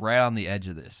were like right on the edge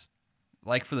of this.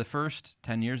 Like for the first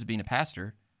 10 years of being a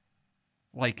pastor,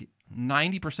 like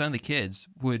 90% of the kids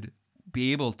would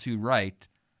be able to write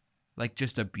like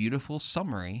just a beautiful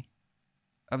summary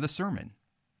of the sermon.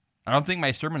 I don't think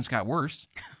my sermons got worse.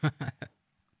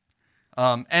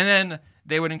 And then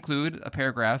they would include a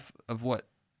paragraph of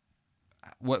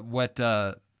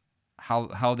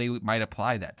how they might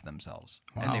apply that to themselves.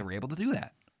 Wow. And they were able to do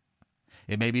that.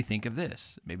 It made me think of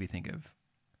this. It made me think of,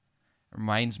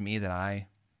 reminds me that I,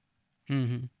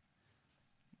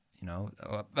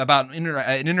 about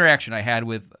an interaction I had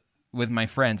with my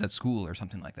friends at school or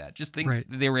something like that. Just think Right.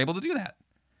 they were able to do that.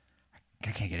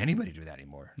 I can't get anybody to do that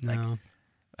anymore. no. Like,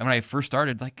 when I first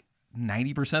started, like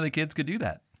 90% of the kids could do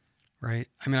that. Right.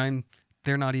 I mean,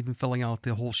 they're not even filling out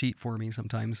the whole sheet for me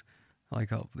sometimes. Like,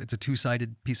 it's a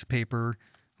 2-sided piece of paper,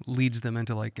 leads them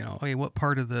into like, hey, what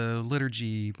part of the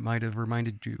liturgy might have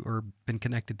reminded you or been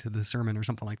connected to the sermon or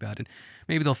something like that. And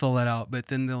maybe they'll fill that out, but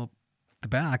then the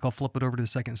back, I'll flip it over to the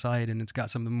second side and it's got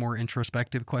some of the more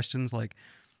introspective questions. Like,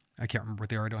 I can't remember what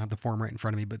they are. I don't have the form right in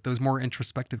front of me, but those more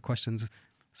introspective questions,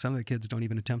 some of the kids don't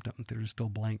even attempt them. They're just still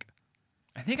blank.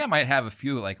 I think I might have a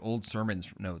few like old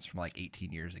sermons notes from like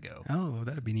 18 years ago. Oh,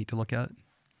 that'd be neat to look at.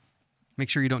 Make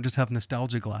sure you don't just have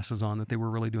nostalgia glasses on, that they were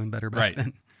really doing better back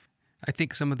then. I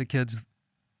think some of the kids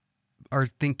are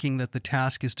thinking that the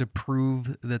task is to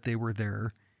prove that they were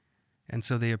there. And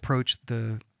so they approach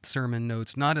the sermon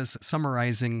notes not as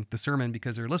summarizing the sermon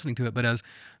because they're listening to it, but as,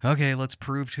 okay, let's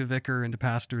prove to vicar and to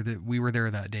pastor that we were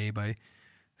there that day by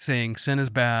saying sin is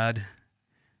bad,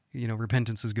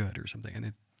 repentance is good or something.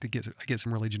 And I get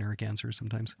some really generic answers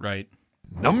sometimes. Right.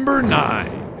 Number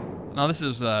 9. Now, this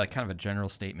is kind of a general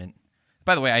statement.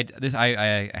 By the way,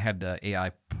 I had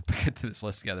AI put this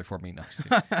list together for me. No,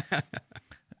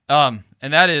 and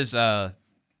that is,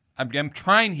 I'm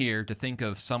trying here to think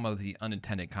of some of the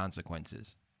unintended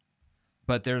consequences,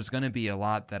 but there's going to be a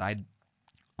lot that I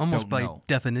Almost don't by know.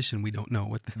 definition, we don't know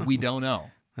what We don't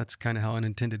know. That's kind of how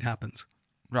unintended happens.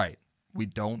 Right. We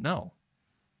don't know.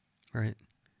 Right.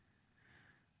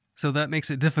 So that makes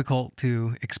it difficult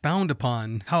to expound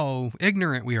upon how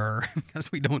ignorant we are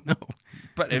because we don't know.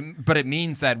 But it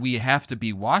means that we have to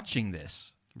be watching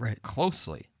this Right.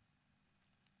 closely.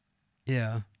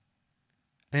 Yeah.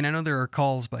 And I know there are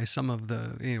calls by some of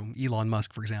the, Elon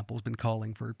Musk, for example, has been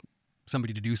calling for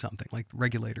somebody to do something, like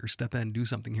regulators, step in, do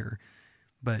something here.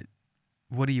 But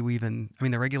what do you even,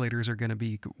 the regulators are going to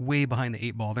be way behind the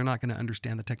 8 ball. They're not going to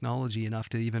understand the technology enough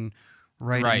to even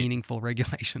write a meaningful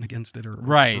regulation against it or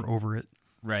over it.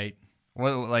 Right.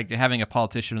 Well, like having a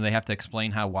politician, they have to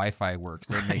explain how Wi-Fi works.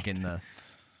 They're making the...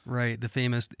 Right. The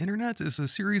famous, the internet is a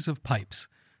series of pipes.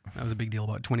 That was a big deal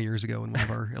about 20 years ago when one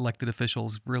of our elected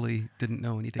officials really didn't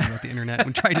know anything about the internet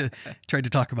and tried to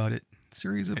talk about it.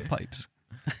 Series of pipes.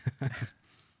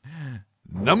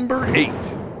 Number 8.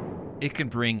 It can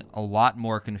bring a lot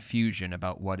more confusion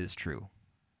about what is true.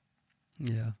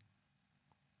 Yeah.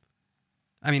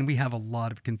 We have a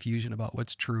lot of confusion about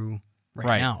what's true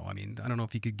right now. I don't know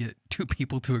if you could get 2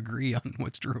 people to agree on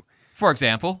what's true. For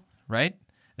example, right?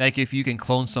 Like if you can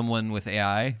clone someone with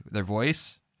AI, their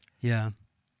voice. Yeah.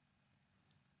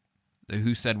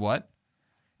 Who said what?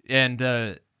 And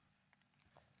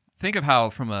think of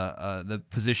how from the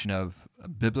position of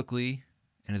biblically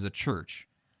and as a church,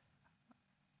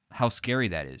 how scary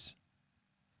that is.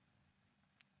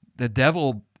 The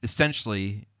devil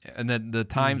essentially, and then the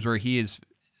times where he is,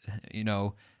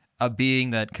 a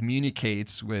being that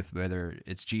communicates with whether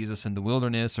it's Jesus in the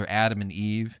wilderness or Adam and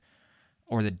Eve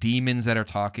or the demons that are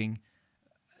talking,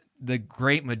 the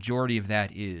great majority of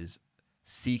that is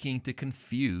seeking to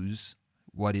confuse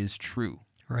what is true.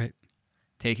 Right.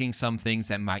 Taking some things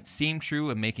that might seem true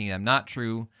and making them not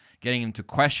true, getting them to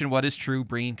question what is true,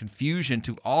 bringing confusion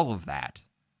to all of that.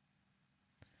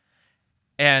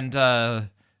 And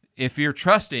if you're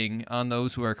trusting on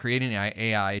those who are creating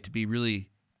AI to be really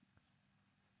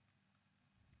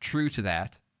true to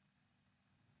that,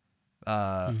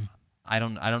 I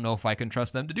don't know if I can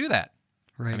trust them to do that.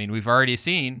 Right. I mean, we've already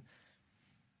seen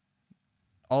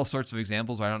all sorts of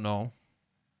examples. I don't know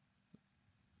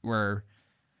where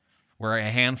a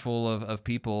handful of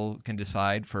people can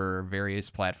decide for various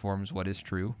platforms what is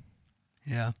true.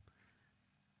 Yeah.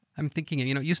 I'm thinking,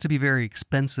 it used to be very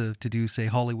expensive to do, say,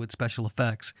 Hollywood special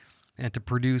effects and to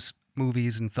produce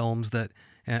movies and films that,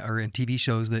 or in TV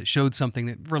shows that showed something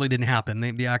that really didn't happen.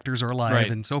 The actors are alive Right.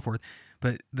 and so forth.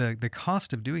 But the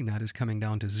cost of doing that is coming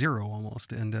down to zero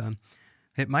almost. And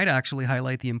it might actually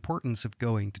highlight the importance of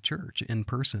going to church in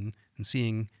person and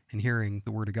seeing and hearing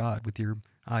the Word of God with your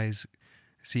eyes,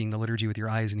 seeing the liturgy with your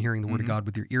eyes and hearing the Word of God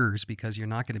with your ears, because you're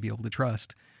not going to be able to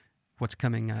trust what's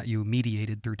coming at you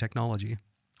mediated through technology.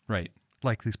 Right.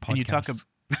 Like these podcasts. And you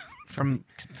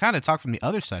talk from the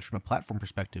other side, from a platform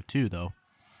perspective too, though.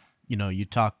 You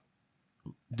talk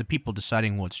the people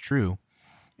deciding what's true.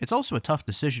 It's also a tough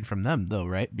decision from them, though,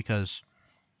 right? Because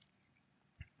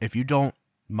if you don't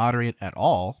moderate at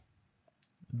all,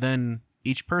 then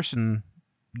each person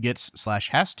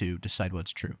gets/has to decide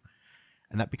what's true.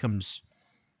 And that becomes,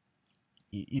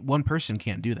 one person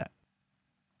can't do that.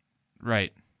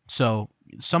 Right. So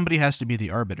somebody has to be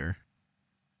the arbiter.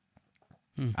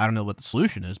 I don't know what the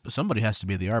solution is, but somebody has to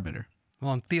be the arbiter. Well,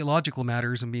 on theological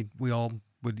matters, we all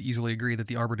would easily agree that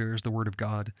the arbiter is the Word of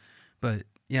God. But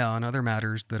yeah, on other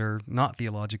matters that are not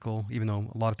theological, even though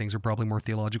a lot of things are probably more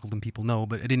theological than people know,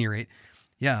 but at any rate,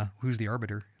 yeah, who's the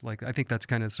arbiter? Like, I think that's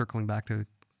kind of circling back to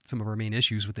some of our main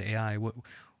issues with the AI.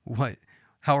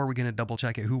 How are we going to double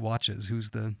check it? Who watches?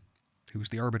 Who's the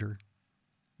arbiter?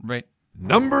 Right.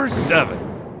 Number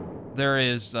 7. There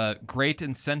is great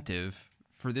incentive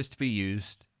for this to be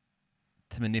used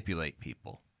to manipulate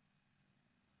people.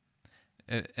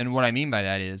 And what I mean by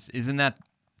that isn't that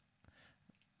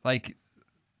like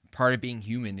part of being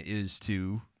human is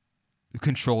to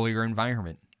control your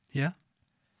environment Yeah.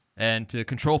 and to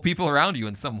control people around you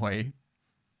in some way.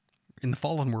 In the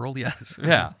fallen world, yes.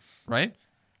 Yeah, right?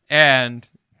 And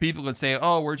people would say,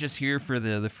 "Oh, we're just here for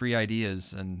the free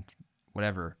ideas and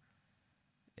whatever."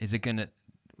 Is it gonna?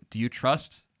 Do you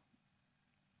trust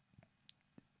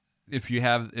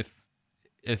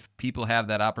if people have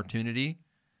that opportunity,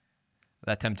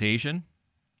 that temptation?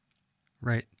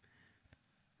 Right.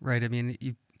 Right. I mean,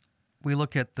 we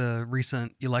look at the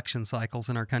recent election cycles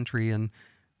in our country, and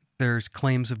there's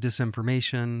claims of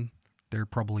disinformation. There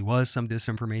probably was some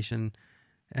disinformation,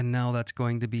 and now that's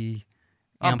going to be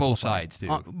On both amplified. sides, too.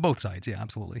 On both sides, yeah,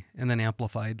 absolutely. And then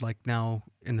amplified, like now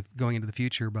going into the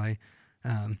future by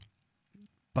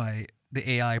the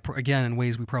AI, again, in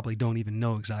ways we probably don't even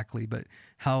know exactly. But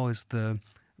how is the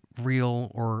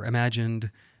real or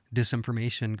imagined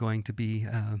disinformation going to be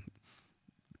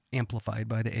amplified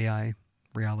by the AI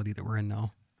reality that we're in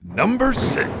now? Number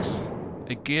 6.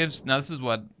 It gives, now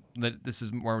this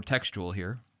is more textual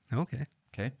here. Okay.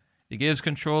 Okay. It gives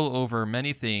control over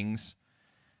many things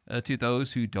to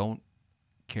those who don't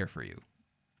care for you.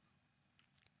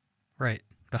 Right.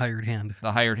 The hired hand.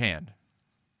 The hired hand.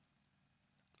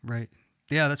 Right.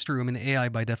 Yeah, that's true. I mean, the AI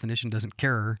by definition doesn't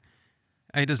care.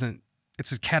 It's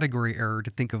a category error to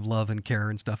think of love and care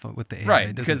and stuff with the AI. Right,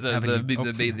 It doesn't because have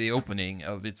any- the opening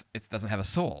of it doesn't have a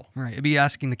soul. Right. It'd be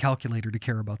asking the calculator to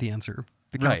care about the answer.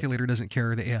 The Right. calculator doesn't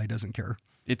care. The AI doesn't care.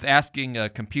 It's asking a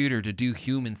computer to do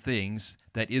human things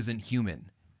that isn't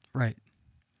human. Right.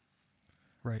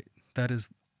 Right. That is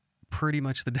pretty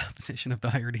much the definition of the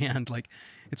hired hand. Like,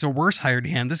 it's a worse hired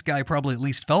hand. This guy probably at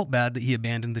least felt bad that he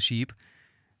abandoned the sheep,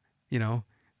 to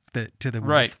the wolf.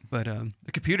 Right. But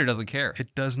The computer doesn't care.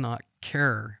 it does not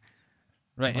care.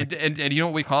 Right. Like- and you know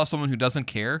what we call someone who doesn't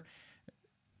care?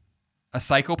 A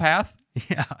psychopath?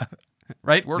 Yeah.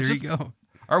 Right? There you go.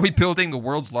 Are we building the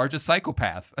world's largest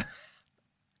psychopath?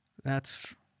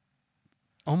 That's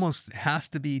almost has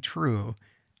to be true,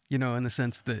 in the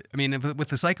sense that, I mean, with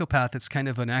the psychopath, it's kind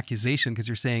of an accusation because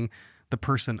you're saying the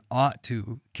person ought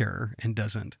to care and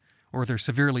doesn't, or they're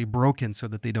severely broken so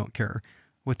that they don't care.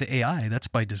 With the AI, that's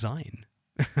by design.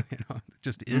 It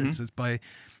just is.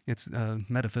 It's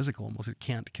metaphysical almost. It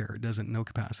can't care. It doesn't know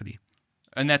capacity.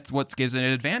 And that's what gives it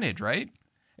an advantage, right?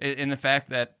 In the fact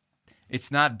that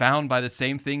it's not bound by the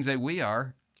same things that we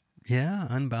are. Yeah,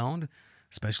 unbound,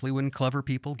 especially when clever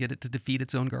people get it to defeat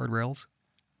its own guardrails.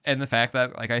 And the fact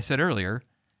that, like I said earlier,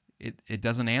 it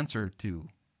doesn't answer to.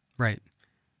 Right.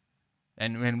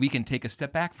 And we can take a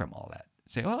step back from all that.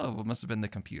 Say, oh, it must have been the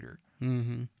computer.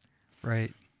 Mm-hmm.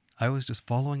 Right. I was just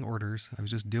following orders. I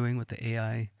was just doing what the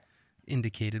AI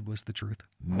indicated was the truth.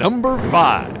 Number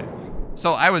 5.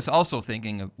 So I was also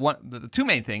thinking of the two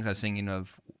main things I was thinking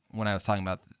of when I was talking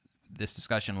about this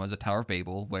discussion was the Tower of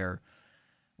Babel,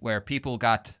 where people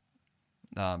got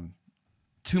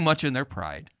too much in their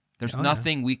pride. There's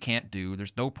nothing we can't do.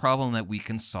 There's no problem that we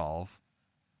can solve.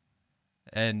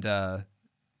 And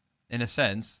in a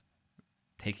sense,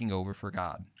 taking over for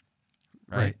God,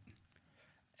 right?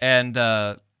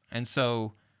 And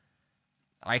so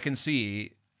I can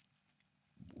see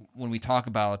when we talk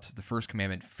about the first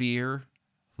commandment, fear,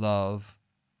 love,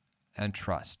 and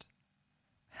trust,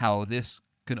 how this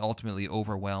could ultimately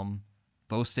overwhelm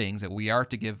those things that we are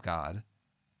to give God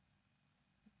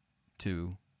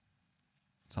to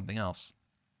something else.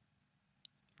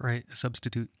 Right, a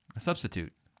substitute. A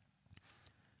substitute.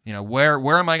 You know, where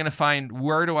am I going to find,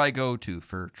 where do I go to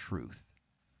for truth?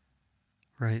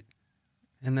 Right.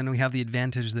 And then we have the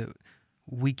advantage that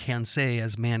we can say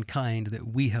as mankind that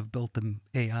we have built the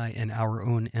AI in our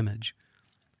own image.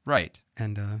 Right.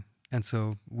 And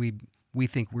so we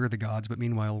think we're the gods, but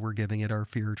meanwhile we're giving it our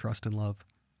fear, trust, and love.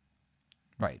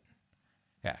 Right.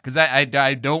 Yeah, because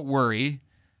I don't worry,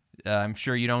 I'm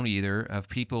sure you don't either, of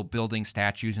people building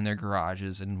statues in their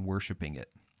garages and worshiping it.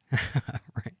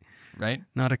 Right. Right?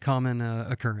 Not a common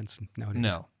occurrence nowadays.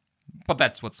 No. But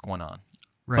that's what's going on.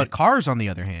 Right. But cars, on the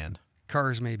other hand.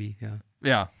 Cars, maybe, yeah.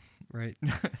 Yeah. Right.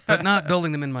 But not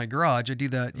building them in my garage. I do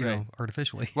that, you Right. know,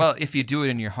 artificially. Well, if you do it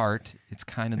in your heart, it's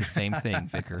kind of the same thing,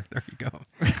 Vicar. There you go.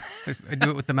 I do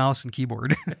it with the mouse and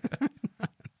keyboard.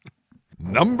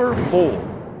 Number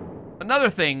 4. The other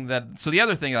thing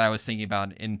that I was thinking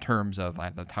about in terms of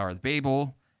the Tower of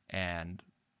Babel and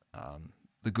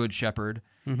the Good Shepherd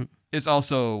is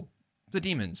also the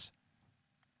demons.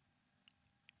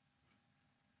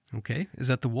 Okay. Is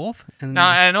that the wolf? And Now,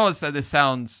 I know this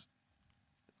sounds...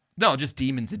 No, just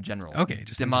demons in general. Okay,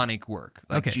 just demonic work.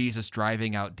 Like Okay. Jesus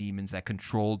driving out demons that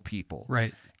controlled people.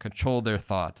 Right. Controlled their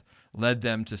thought, led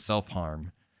them to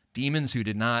self-harm. Demons who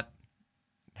did not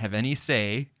have any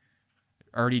say,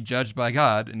 already judged by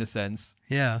God, in a sense.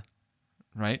 Yeah.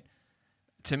 Right?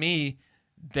 To me,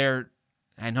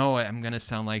 I know I'm going to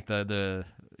sound like the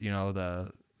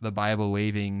Bible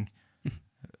waving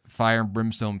fire and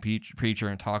brimstone preacher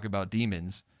and talk about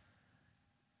demons.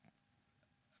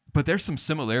 But there's some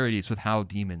similarities with how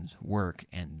demons work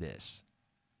and this.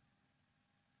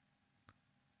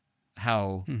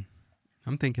 How...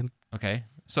 I'm thinking. Okay.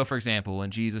 So, for example,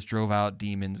 when Jesus drove out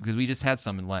demons, because we just had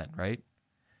some in Lent, right?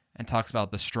 And talks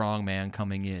about the strong man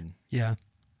coming in. Yeah.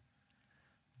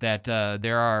 That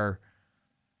there are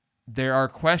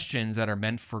questions that are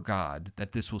meant for God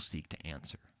that this will seek to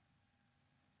answer.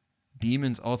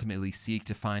 Demons ultimately seek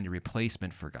to find a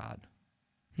replacement for God.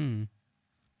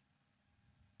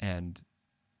 And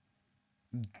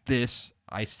this,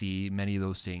 I see many of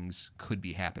those things could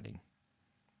be happening.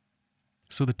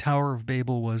 So the Tower of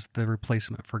Babel was the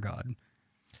replacement for God.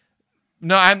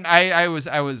 No, I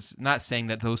was not saying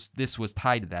that this was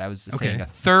tied to that. I was just saying a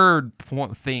third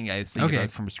thing I was thinking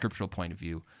about from a scriptural point of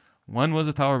view. One was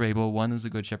the Tower of Babel, one is the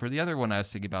Good Shepherd. The other one I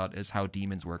was thinking about is how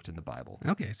demons worked in the Bible.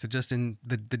 Okay, so just in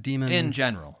the demon... In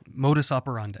general. Modus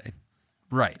operandi.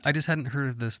 Right. I just hadn't heard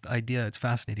of this idea. It's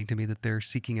fascinating to me that they're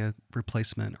seeking a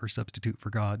replacement or substitute for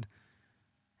God.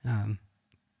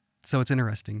 So it's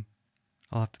interesting.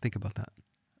 I'll have to think about that.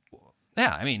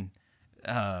 Yeah, I mean,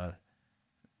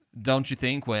 don't you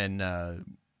think when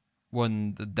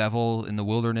the devil in the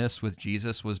wilderness with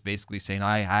Jesus was basically saying,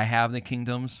 I have the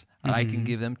kingdoms, I can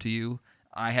give them to you,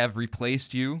 I have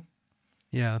replaced you?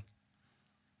 Yeah.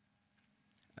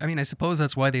 I mean, I suppose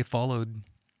that's why they followed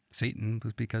Satan,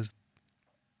 was because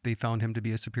they found him to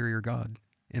be a superior god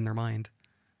in their mind.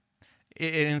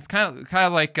 It's kind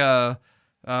of like the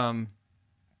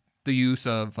use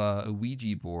of a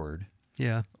Ouija board.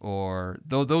 Yeah. Or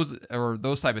those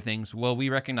type of things. Well, we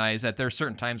recognize that there are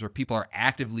certain times where people are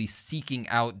actively seeking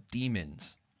out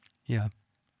demons. Yeah.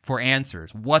 For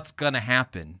answers. What's going to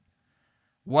happen?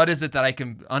 What is it that I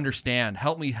can understand?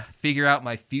 Help me figure out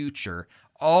my future.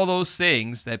 All those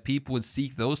things that people would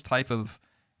seek those type of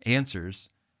answers.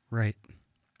 Right.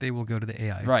 They will go to the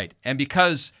AI. Right. And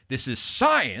because this is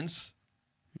science,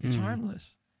 it's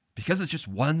harmless. Because it's just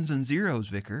ones and zeros,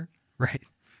 Vicar. Right.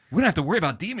 We don't have to worry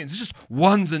about demons. It's just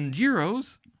ones and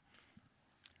zeros.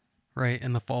 Right.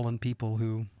 And the fallen people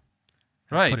who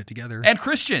put it together. And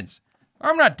Christians.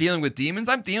 I'm not dealing with demons.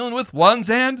 I'm dealing with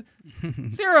ones and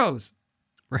zeros.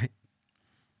 Right.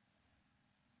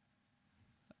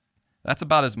 That's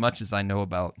about as much as I know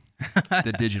about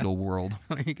the digital world.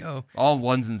 There you go. All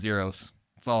ones and zeros.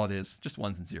 That's all it is. Just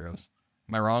ones and zeros.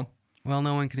 Am I wrong? Well,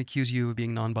 no one can accuse you of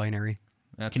being non-binary.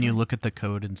 Can you look at the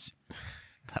code and see?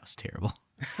 That was terrible.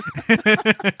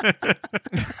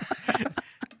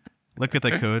 Look at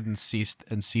the code and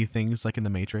see things like in the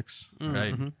Matrix.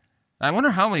 Right. I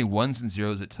wonder how many ones and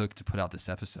zeros it took to put out this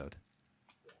episode.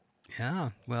 Yeah,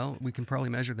 well, we can probably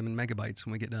measure them in megabytes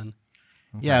when we get done.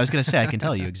 Okay. Yeah, I was going to say, I can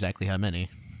tell you exactly how many.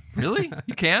 Really?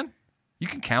 You can? You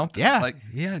can count them? Yeah.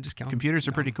 Yeah, just count. Computers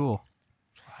are down. pretty cool.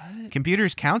 What?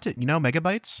 Computers count it,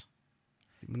 megabytes?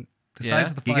 The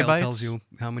size of the file Gigabytes? tells you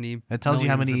how many. That tells you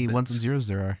how millions many of ones bits. and zeros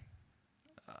there are.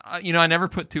 I never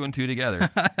put 2 and 2 together.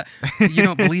 You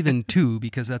don't believe in 2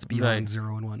 because that's beyond Right.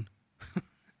 0 and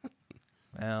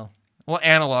 1. Well,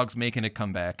 analog's making a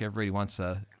comeback. Everybody wants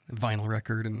a... Vinyl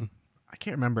record and I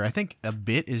can't remember. I think a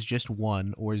bit is just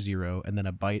 1 or 0, and then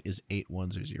a byte is 8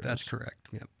 ones or zeros. that's correct.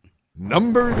 Yep.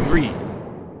 Number 3.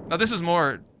 Now, this is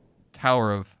more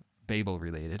Tower of Babel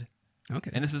related.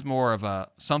 Okay. And this is more of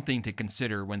something to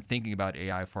consider when thinking about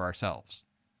AI for ourselves.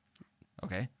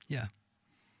 Okay? Yeah.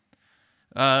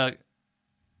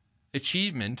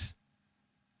 Achievement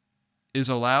is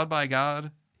allowed by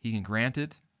God. He can grant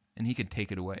it, and he can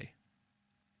take it away.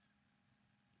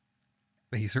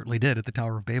 He certainly did at the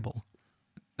Tower of Babel.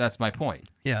 That's my point.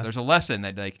 Yeah. There's a lesson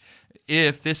that, like,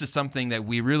 if this is something that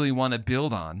we really want to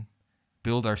build on,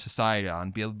 build our society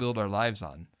on, build our lives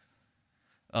on,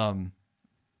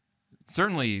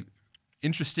 certainly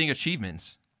interesting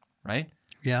achievements, right?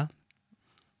 Yeah.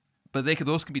 But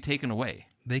those can be taken away.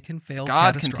 They can fail.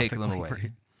 God can take them catastrophically, away.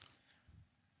 right?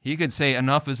 He could say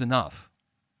enough is enough.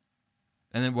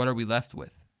 And then what are we left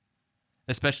with?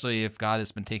 Especially if God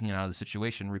has been taken out of the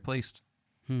situation, replaced.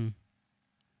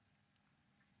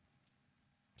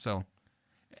 So,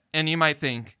 and you might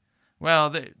think,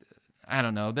 well, I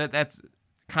don't know, that's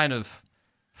kind of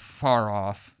far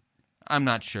off. I'm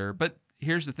not sure. But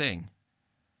here's the thing.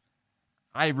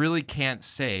 I really can't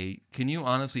say, can you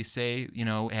honestly say,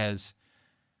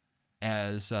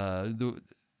 as the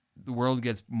world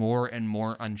gets more and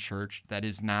more unchurched, that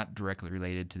is not directly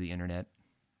related to the internet?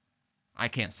 I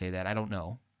can't say that. I don't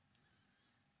know.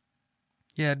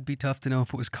 Yeah, it'd be tough to know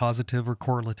if it was causative or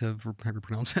correlative or however you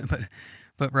pronounce it,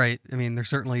 but right. I mean, they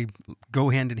certainly go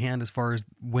hand in hand as far as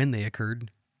when they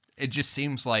occurred. It just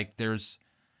seems like there's,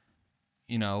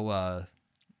 they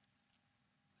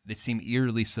seem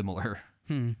eerily similar.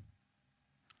 I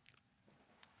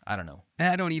don't know.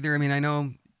 I don't either. I mean, I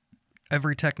know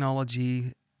every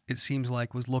technology, it seems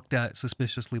like, was looked at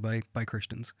suspiciously by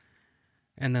Christians.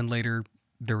 And then later,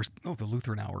 there was, the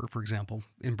Lutheran Hour, for example,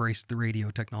 embraced the radio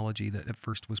technology that at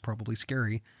first was probably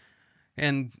scary.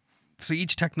 And so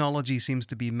each technology seems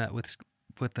to be met with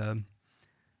a,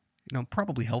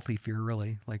 probably healthy fear,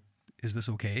 really. Like, is this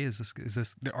okay? Is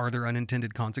this, are there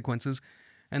unintended consequences?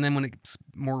 And then when it's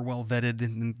more well vetted,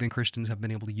 then Christians have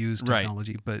been able to use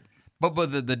technology. Right.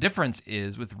 But the difference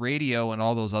is with radio and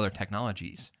all those other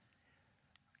technologies,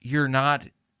 you're not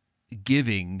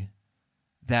giving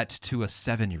that to a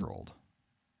 7-year-old.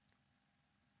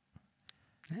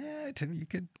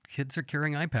 Kids are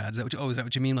carrying iPads. Is that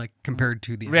what you mean? Like compared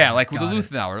to the like with the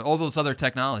Lutheran Hour, all those other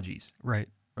technologies. Right.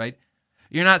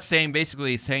 You're not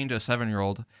basically saying to a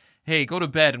 7-year-old, hey, go to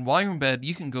bed, and while you're in bed,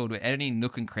 you can go to any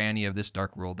nook and cranny of this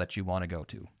dark world that you want to go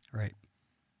to. Right.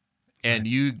 And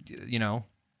you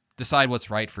decide what's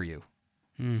right for you.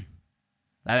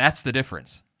 That's the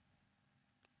difference.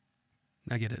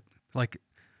 I get it. Like,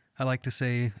 I like to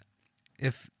say,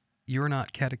 if you're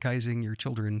not catechizing your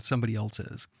children, somebody else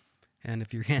is. And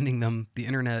if you're handing them the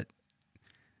internet,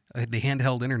 the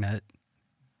handheld internet,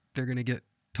 they're going to get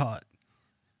taught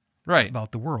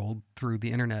about the world through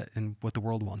the internet and what the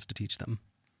world wants to teach them.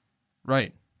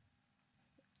 Right.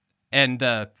 And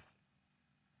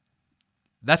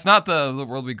that's not the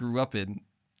world we grew up in.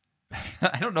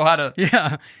 I don't know how to...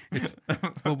 Yeah.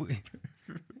 Well,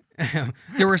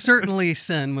 there were certainly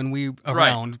sin when we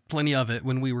around, plenty of it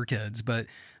when we were kids, but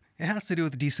it has to do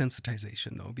with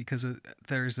desensitization, though, because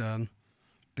there's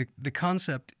the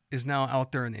concept is now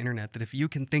out there on the internet that if you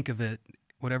can think of it,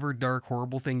 whatever dark,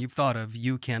 horrible thing you've thought of,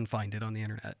 you can find it on the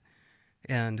internet.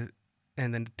 And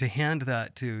then to hand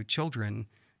that to children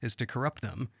is to corrupt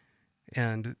them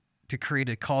and to create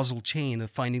a causal chain of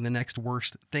finding the next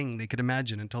worst thing they could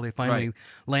imagine until they finally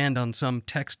land on some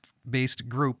text-based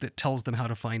group that tells them how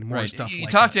to find more stuff like that. You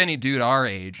talk to any dude our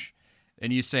age,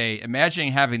 and you say,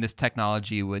 imagine having this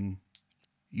technology when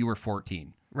you were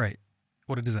 14. Right.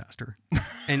 What a disaster.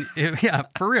 And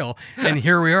for real. And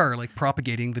here we are, like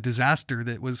propagating the disaster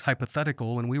that was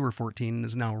hypothetical when we were 14 and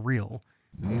is now real.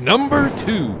 Number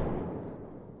 2.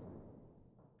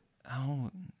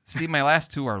 Oh, see, my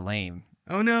last two are lame.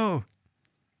 Oh no.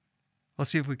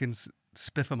 Let's see if we can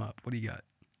spiff them up. What do you got?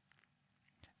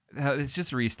 It's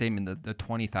just a restatement of the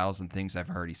 20,000 things I've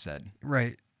already said.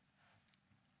 Right.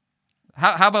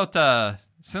 How about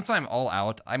since I'm all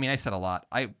out? I mean, I said a lot.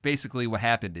 Basically what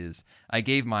happened is I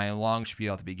gave my long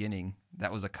spiel at the beginning.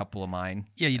 That was a couple of mine.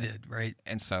 Yeah, you did. Right.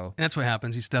 And so And that's what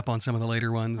happens. You step on some of the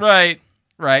later ones. right,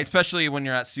 especially when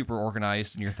you're not super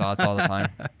organized in your thoughts all the time.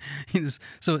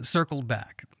 So it circled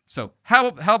back. So how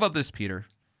about this, Peter?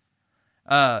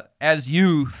 As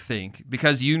you think,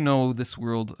 because you know this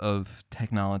world of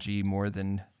technology more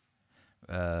than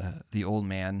the old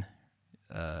man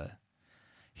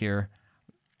here,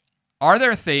 are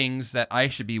there things that I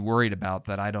should be worried about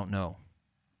that I don't know?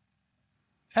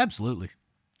 Absolutely.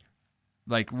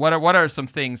 Like, what are some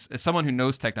things, as someone who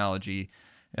knows technology,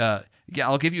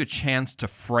 I'll give you a chance to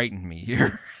frighten me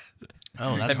here.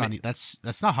 Oh, that's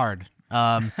not hard.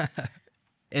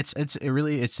 It's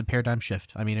a paradigm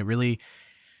shift. I mean, it really,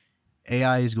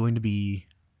 AI is going to be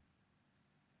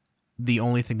the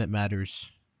only thing that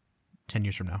matters 10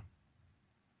 years from now.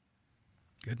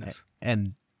 Goodness.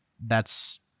 And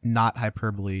that's not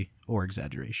hyperbole or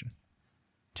exaggeration.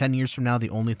 10 years from now, the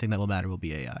only thing that will matter will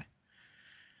be AI.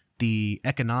 The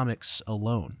economics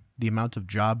alone, the amount of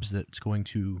jobs that it's going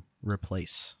to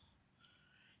replace.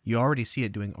 You already see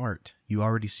it doing art. You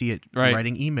already see it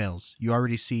writing emails. You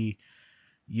already see...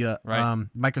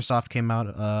 Microsoft came out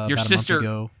about a month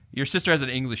ago. Your sister has an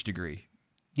English degree.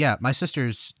 Yeah, my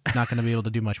sister's not going to be able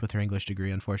to do much with her English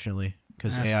degree, unfortunately,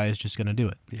 because AI is just going to do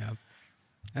it. Yeah.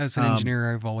 As an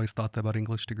engineer, I've always thought that about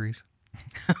English degrees.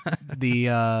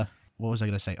 What was I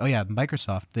going to say? Oh yeah,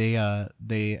 Microsoft. They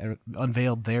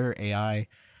unveiled their AI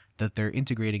that they're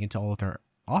integrating into all of their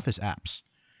Office apps,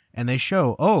 and they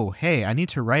show, oh hey, I need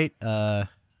to write a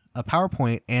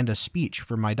PowerPoint and a speech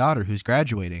for my daughter who's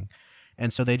graduating,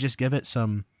 and so they just give it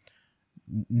some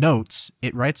notes.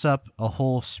 It writes up a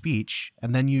whole speech,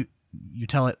 and then you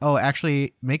tell it, oh,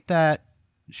 actually make that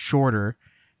shorter,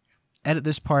 edit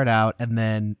this part out, and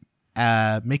then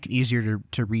make it easier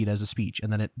to read as a speech.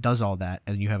 And then it does all that,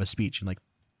 and you have a speech in like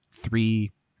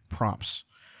 3 prompts.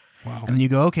 Wow. And then you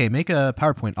go, okay, make a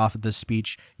PowerPoint off of this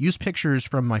speech. Use pictures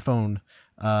from my phone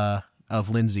of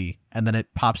Lindsay, and then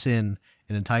it pops in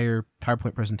an entire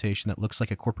PowerPoint presentation that looks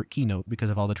like a corporate keynote because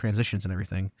of all the transitions and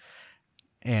everything.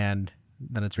 And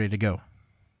then it's ready to go.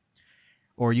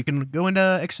 Or you can go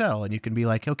into Excel and you can be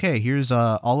like, okay, here's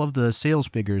all of the sales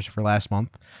figures for last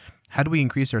month. How do we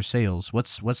increase our sales? What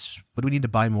do we need to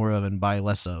buy more of and buy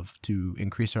less of to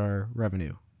increase our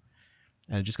revenue?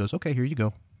 And it just goes, okay, here you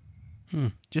go.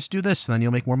 Just do this, and then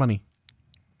you'll make more money.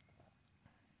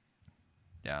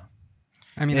 Yeah.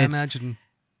 I mean, I imagine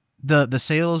the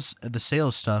sales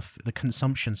stuff, the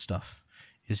consumption stuff,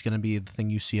 is going to be the thing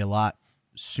you see a lot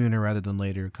sooner rather than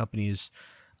later. Companies,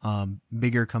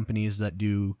 bigger companies that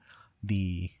do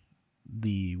the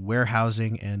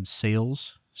warehousing and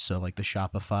sales, so like the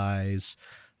Shopifys,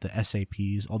 the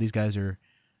SAPs, all these guys are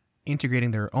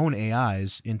integrating their own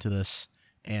AIs into this,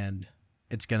 and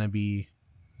it's going to be,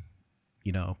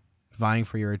 vying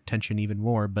for your attention even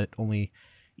more, but only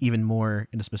even more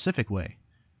in a specific way.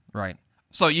 Right.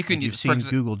 So you've seen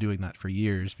Google doing that for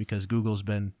years, because Google's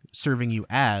been serving you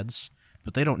ads,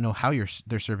 but they don't know how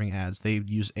they're serving ads. They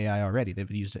use AI already. They've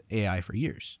used AI for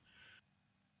years.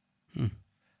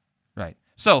 Right.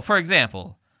 So, for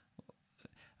example,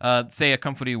 say a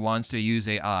company wants to use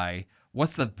AI.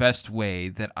 What's the best way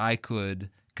that I could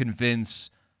convince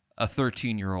a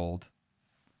 13-year-old,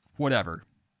 whatever?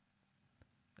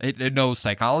 It knows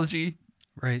psychology.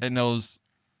 right. It knows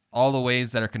all the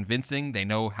ways that are convincing. They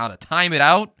know how to time it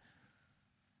out.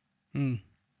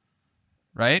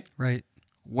 Right? Right.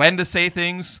 When to say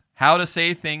things, how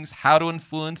to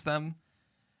influence them.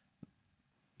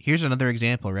 Here's another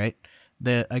example, right?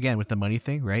 Again, with the money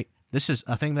thing, right? This is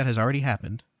a thing that has already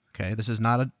happened. Okay, this is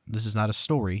not a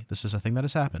story. This is a thing that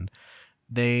has happened.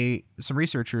 Some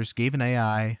researchers gave an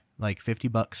AI like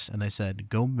 $50, and they said,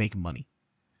 "Go make money."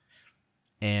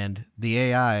 And the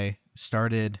AI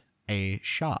started a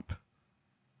shop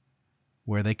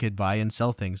where they could buy and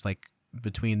sell things, like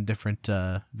between different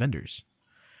vendors.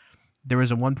 There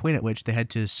was one point at which they had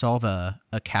to solve a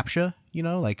CAPTCHA,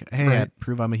 like, hey, Right.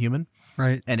 prove I'm a human.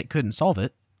 Right. And it couldn't solve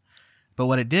it. But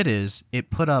what it did is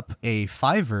it put up a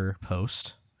Fiverr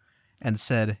post and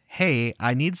said, hey,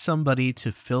 I need somebody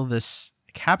to fill this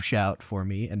CAPTCHA out for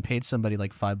me, and paid somebody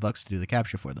like $5 to do the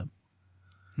CAPTCHA for them.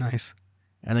 Nice.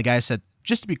 And the guy said,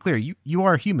 just to be clear, you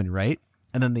are human, right?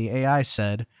 And then the AI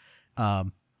said,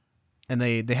 and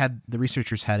the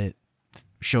researchers had it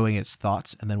showing its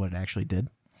thoughts and then what it actually did.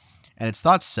 And its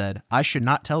thoughts said, I should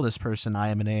not tell this person I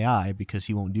am an AI because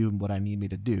he won't do what I need me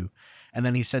to do. And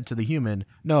then he said to the human,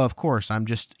 no, of course, I'm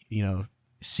just,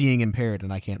 seeing impaired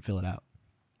and I can't fill it out.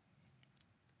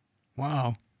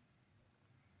 Wow.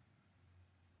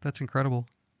 That's incredible.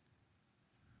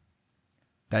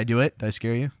 Did I do it? Did I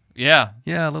scare you? Yeah.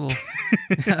 Yeah, a little.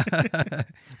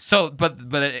 So, but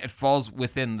it falls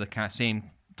within the kind of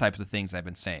same types of things I've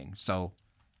been saying. So,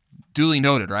 duly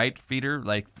noted, right, Peter?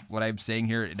 Like what I'm saying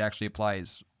here, it actually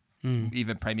applies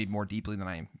even probably more deeply than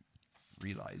I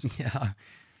realized. Yeah.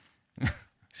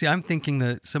 See, I'm thinking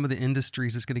that some of the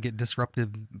industries that's going to get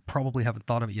disruptive probably haven't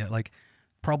thought of it yet. Like,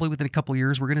 probably within a couple of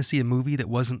years, we're going to see a movie that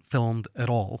wasn't filmed at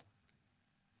all.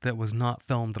 That was not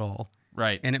filmed at all.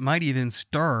 Right. And it might even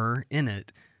star in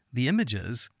it the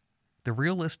images, the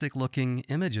realistic looking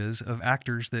images of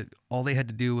actors that all they had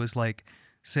to do was like,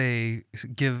 say,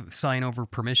 sign over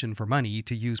permission for money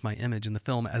to use my image in the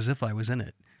film as if I was in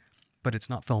it. But it's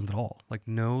not filmed at all. Like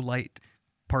no light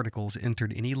particles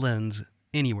entered any lens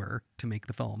anywhere to make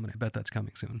the film. And I bet that's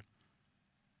coming soon.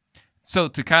 So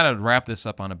to kind of wrap this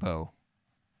up on a bow,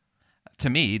 to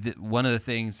me, one of the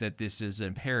things that this is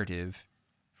imperative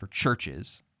for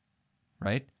churches,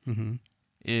 right,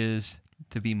 is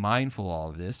to be mindful of all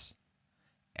of this.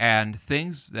 And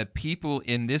things that people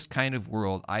in this kind of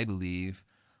world, I believe,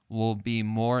 will be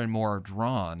more and more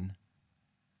drawn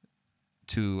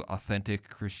to authentic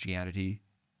Christianity,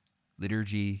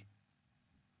 liturgy,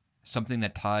 something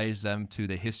that ties them to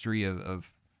the history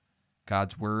of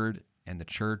God's Word and the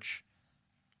church,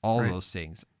 all Right. those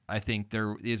things. I think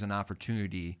there is an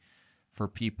opportunity for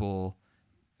people.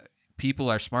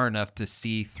 People are smart enough to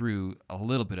see through a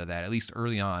little bit of that, at least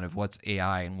early on, of what's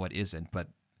AI and what isn't. But,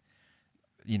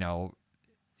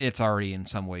 it's already in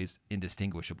some ways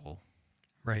indistinguishable.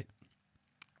 Right.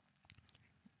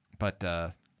 But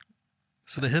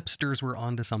So the hipsters were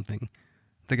onto something.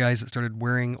 The guys that started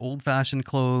wearing old-fashioned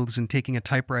clothes and taking a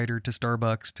typewriter to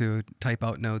Starbucks to type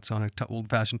out notes on an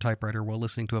old-fashioned typewriter while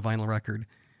listening to a vinyl record.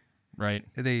 right.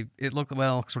 It looked,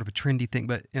 sort of a trendy thing,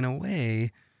 but in a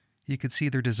way, you could see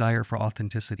their desire for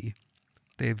authenticity.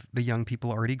 The young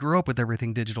people already grew up with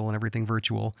everything digital and everything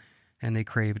virtual, and they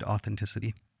craved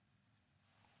authenticity.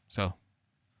 So,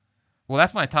 well,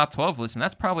 that's my top 12 list, and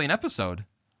that's probably an episode.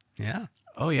 Yeah.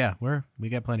 Oh, yeah. We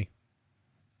got plenty.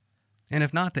 And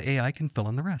if not, the AI can fill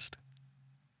in the rest.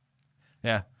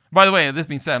 Yeah. By the way, this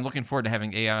being said, I'm looking forward to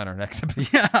having AI on our next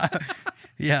episode. Yeah.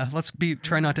 Yeah. Let's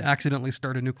try not to accidentally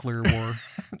start a nuclear war.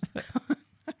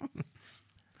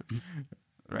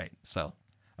 Right. So,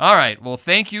 all right. Well,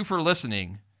 thank you for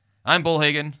listening. I'm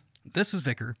Bullhagen, This is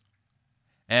Vicar.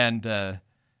 and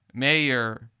may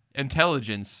your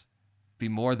intelligence be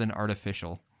more than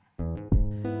artificial.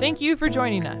 Thank you for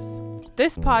joining us.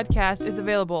 This podcast is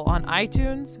available on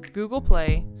iTunes, Google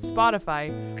Play, Spotify,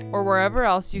 or wherever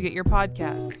else you get your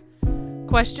podcasts.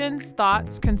 Questions,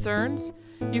 thoughts, concerns?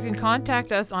 You can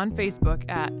contact us on Facebook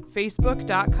at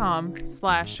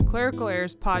facebook.com/Clerical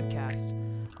Errors Podcast,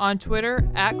 on Twitter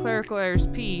at Clerical Errors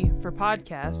P for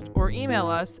podcast, or email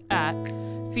us at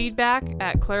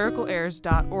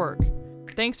feedback@clericalerrors.org.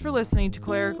 Thanks for listening to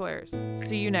Clerical Errors.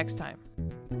 See you next time.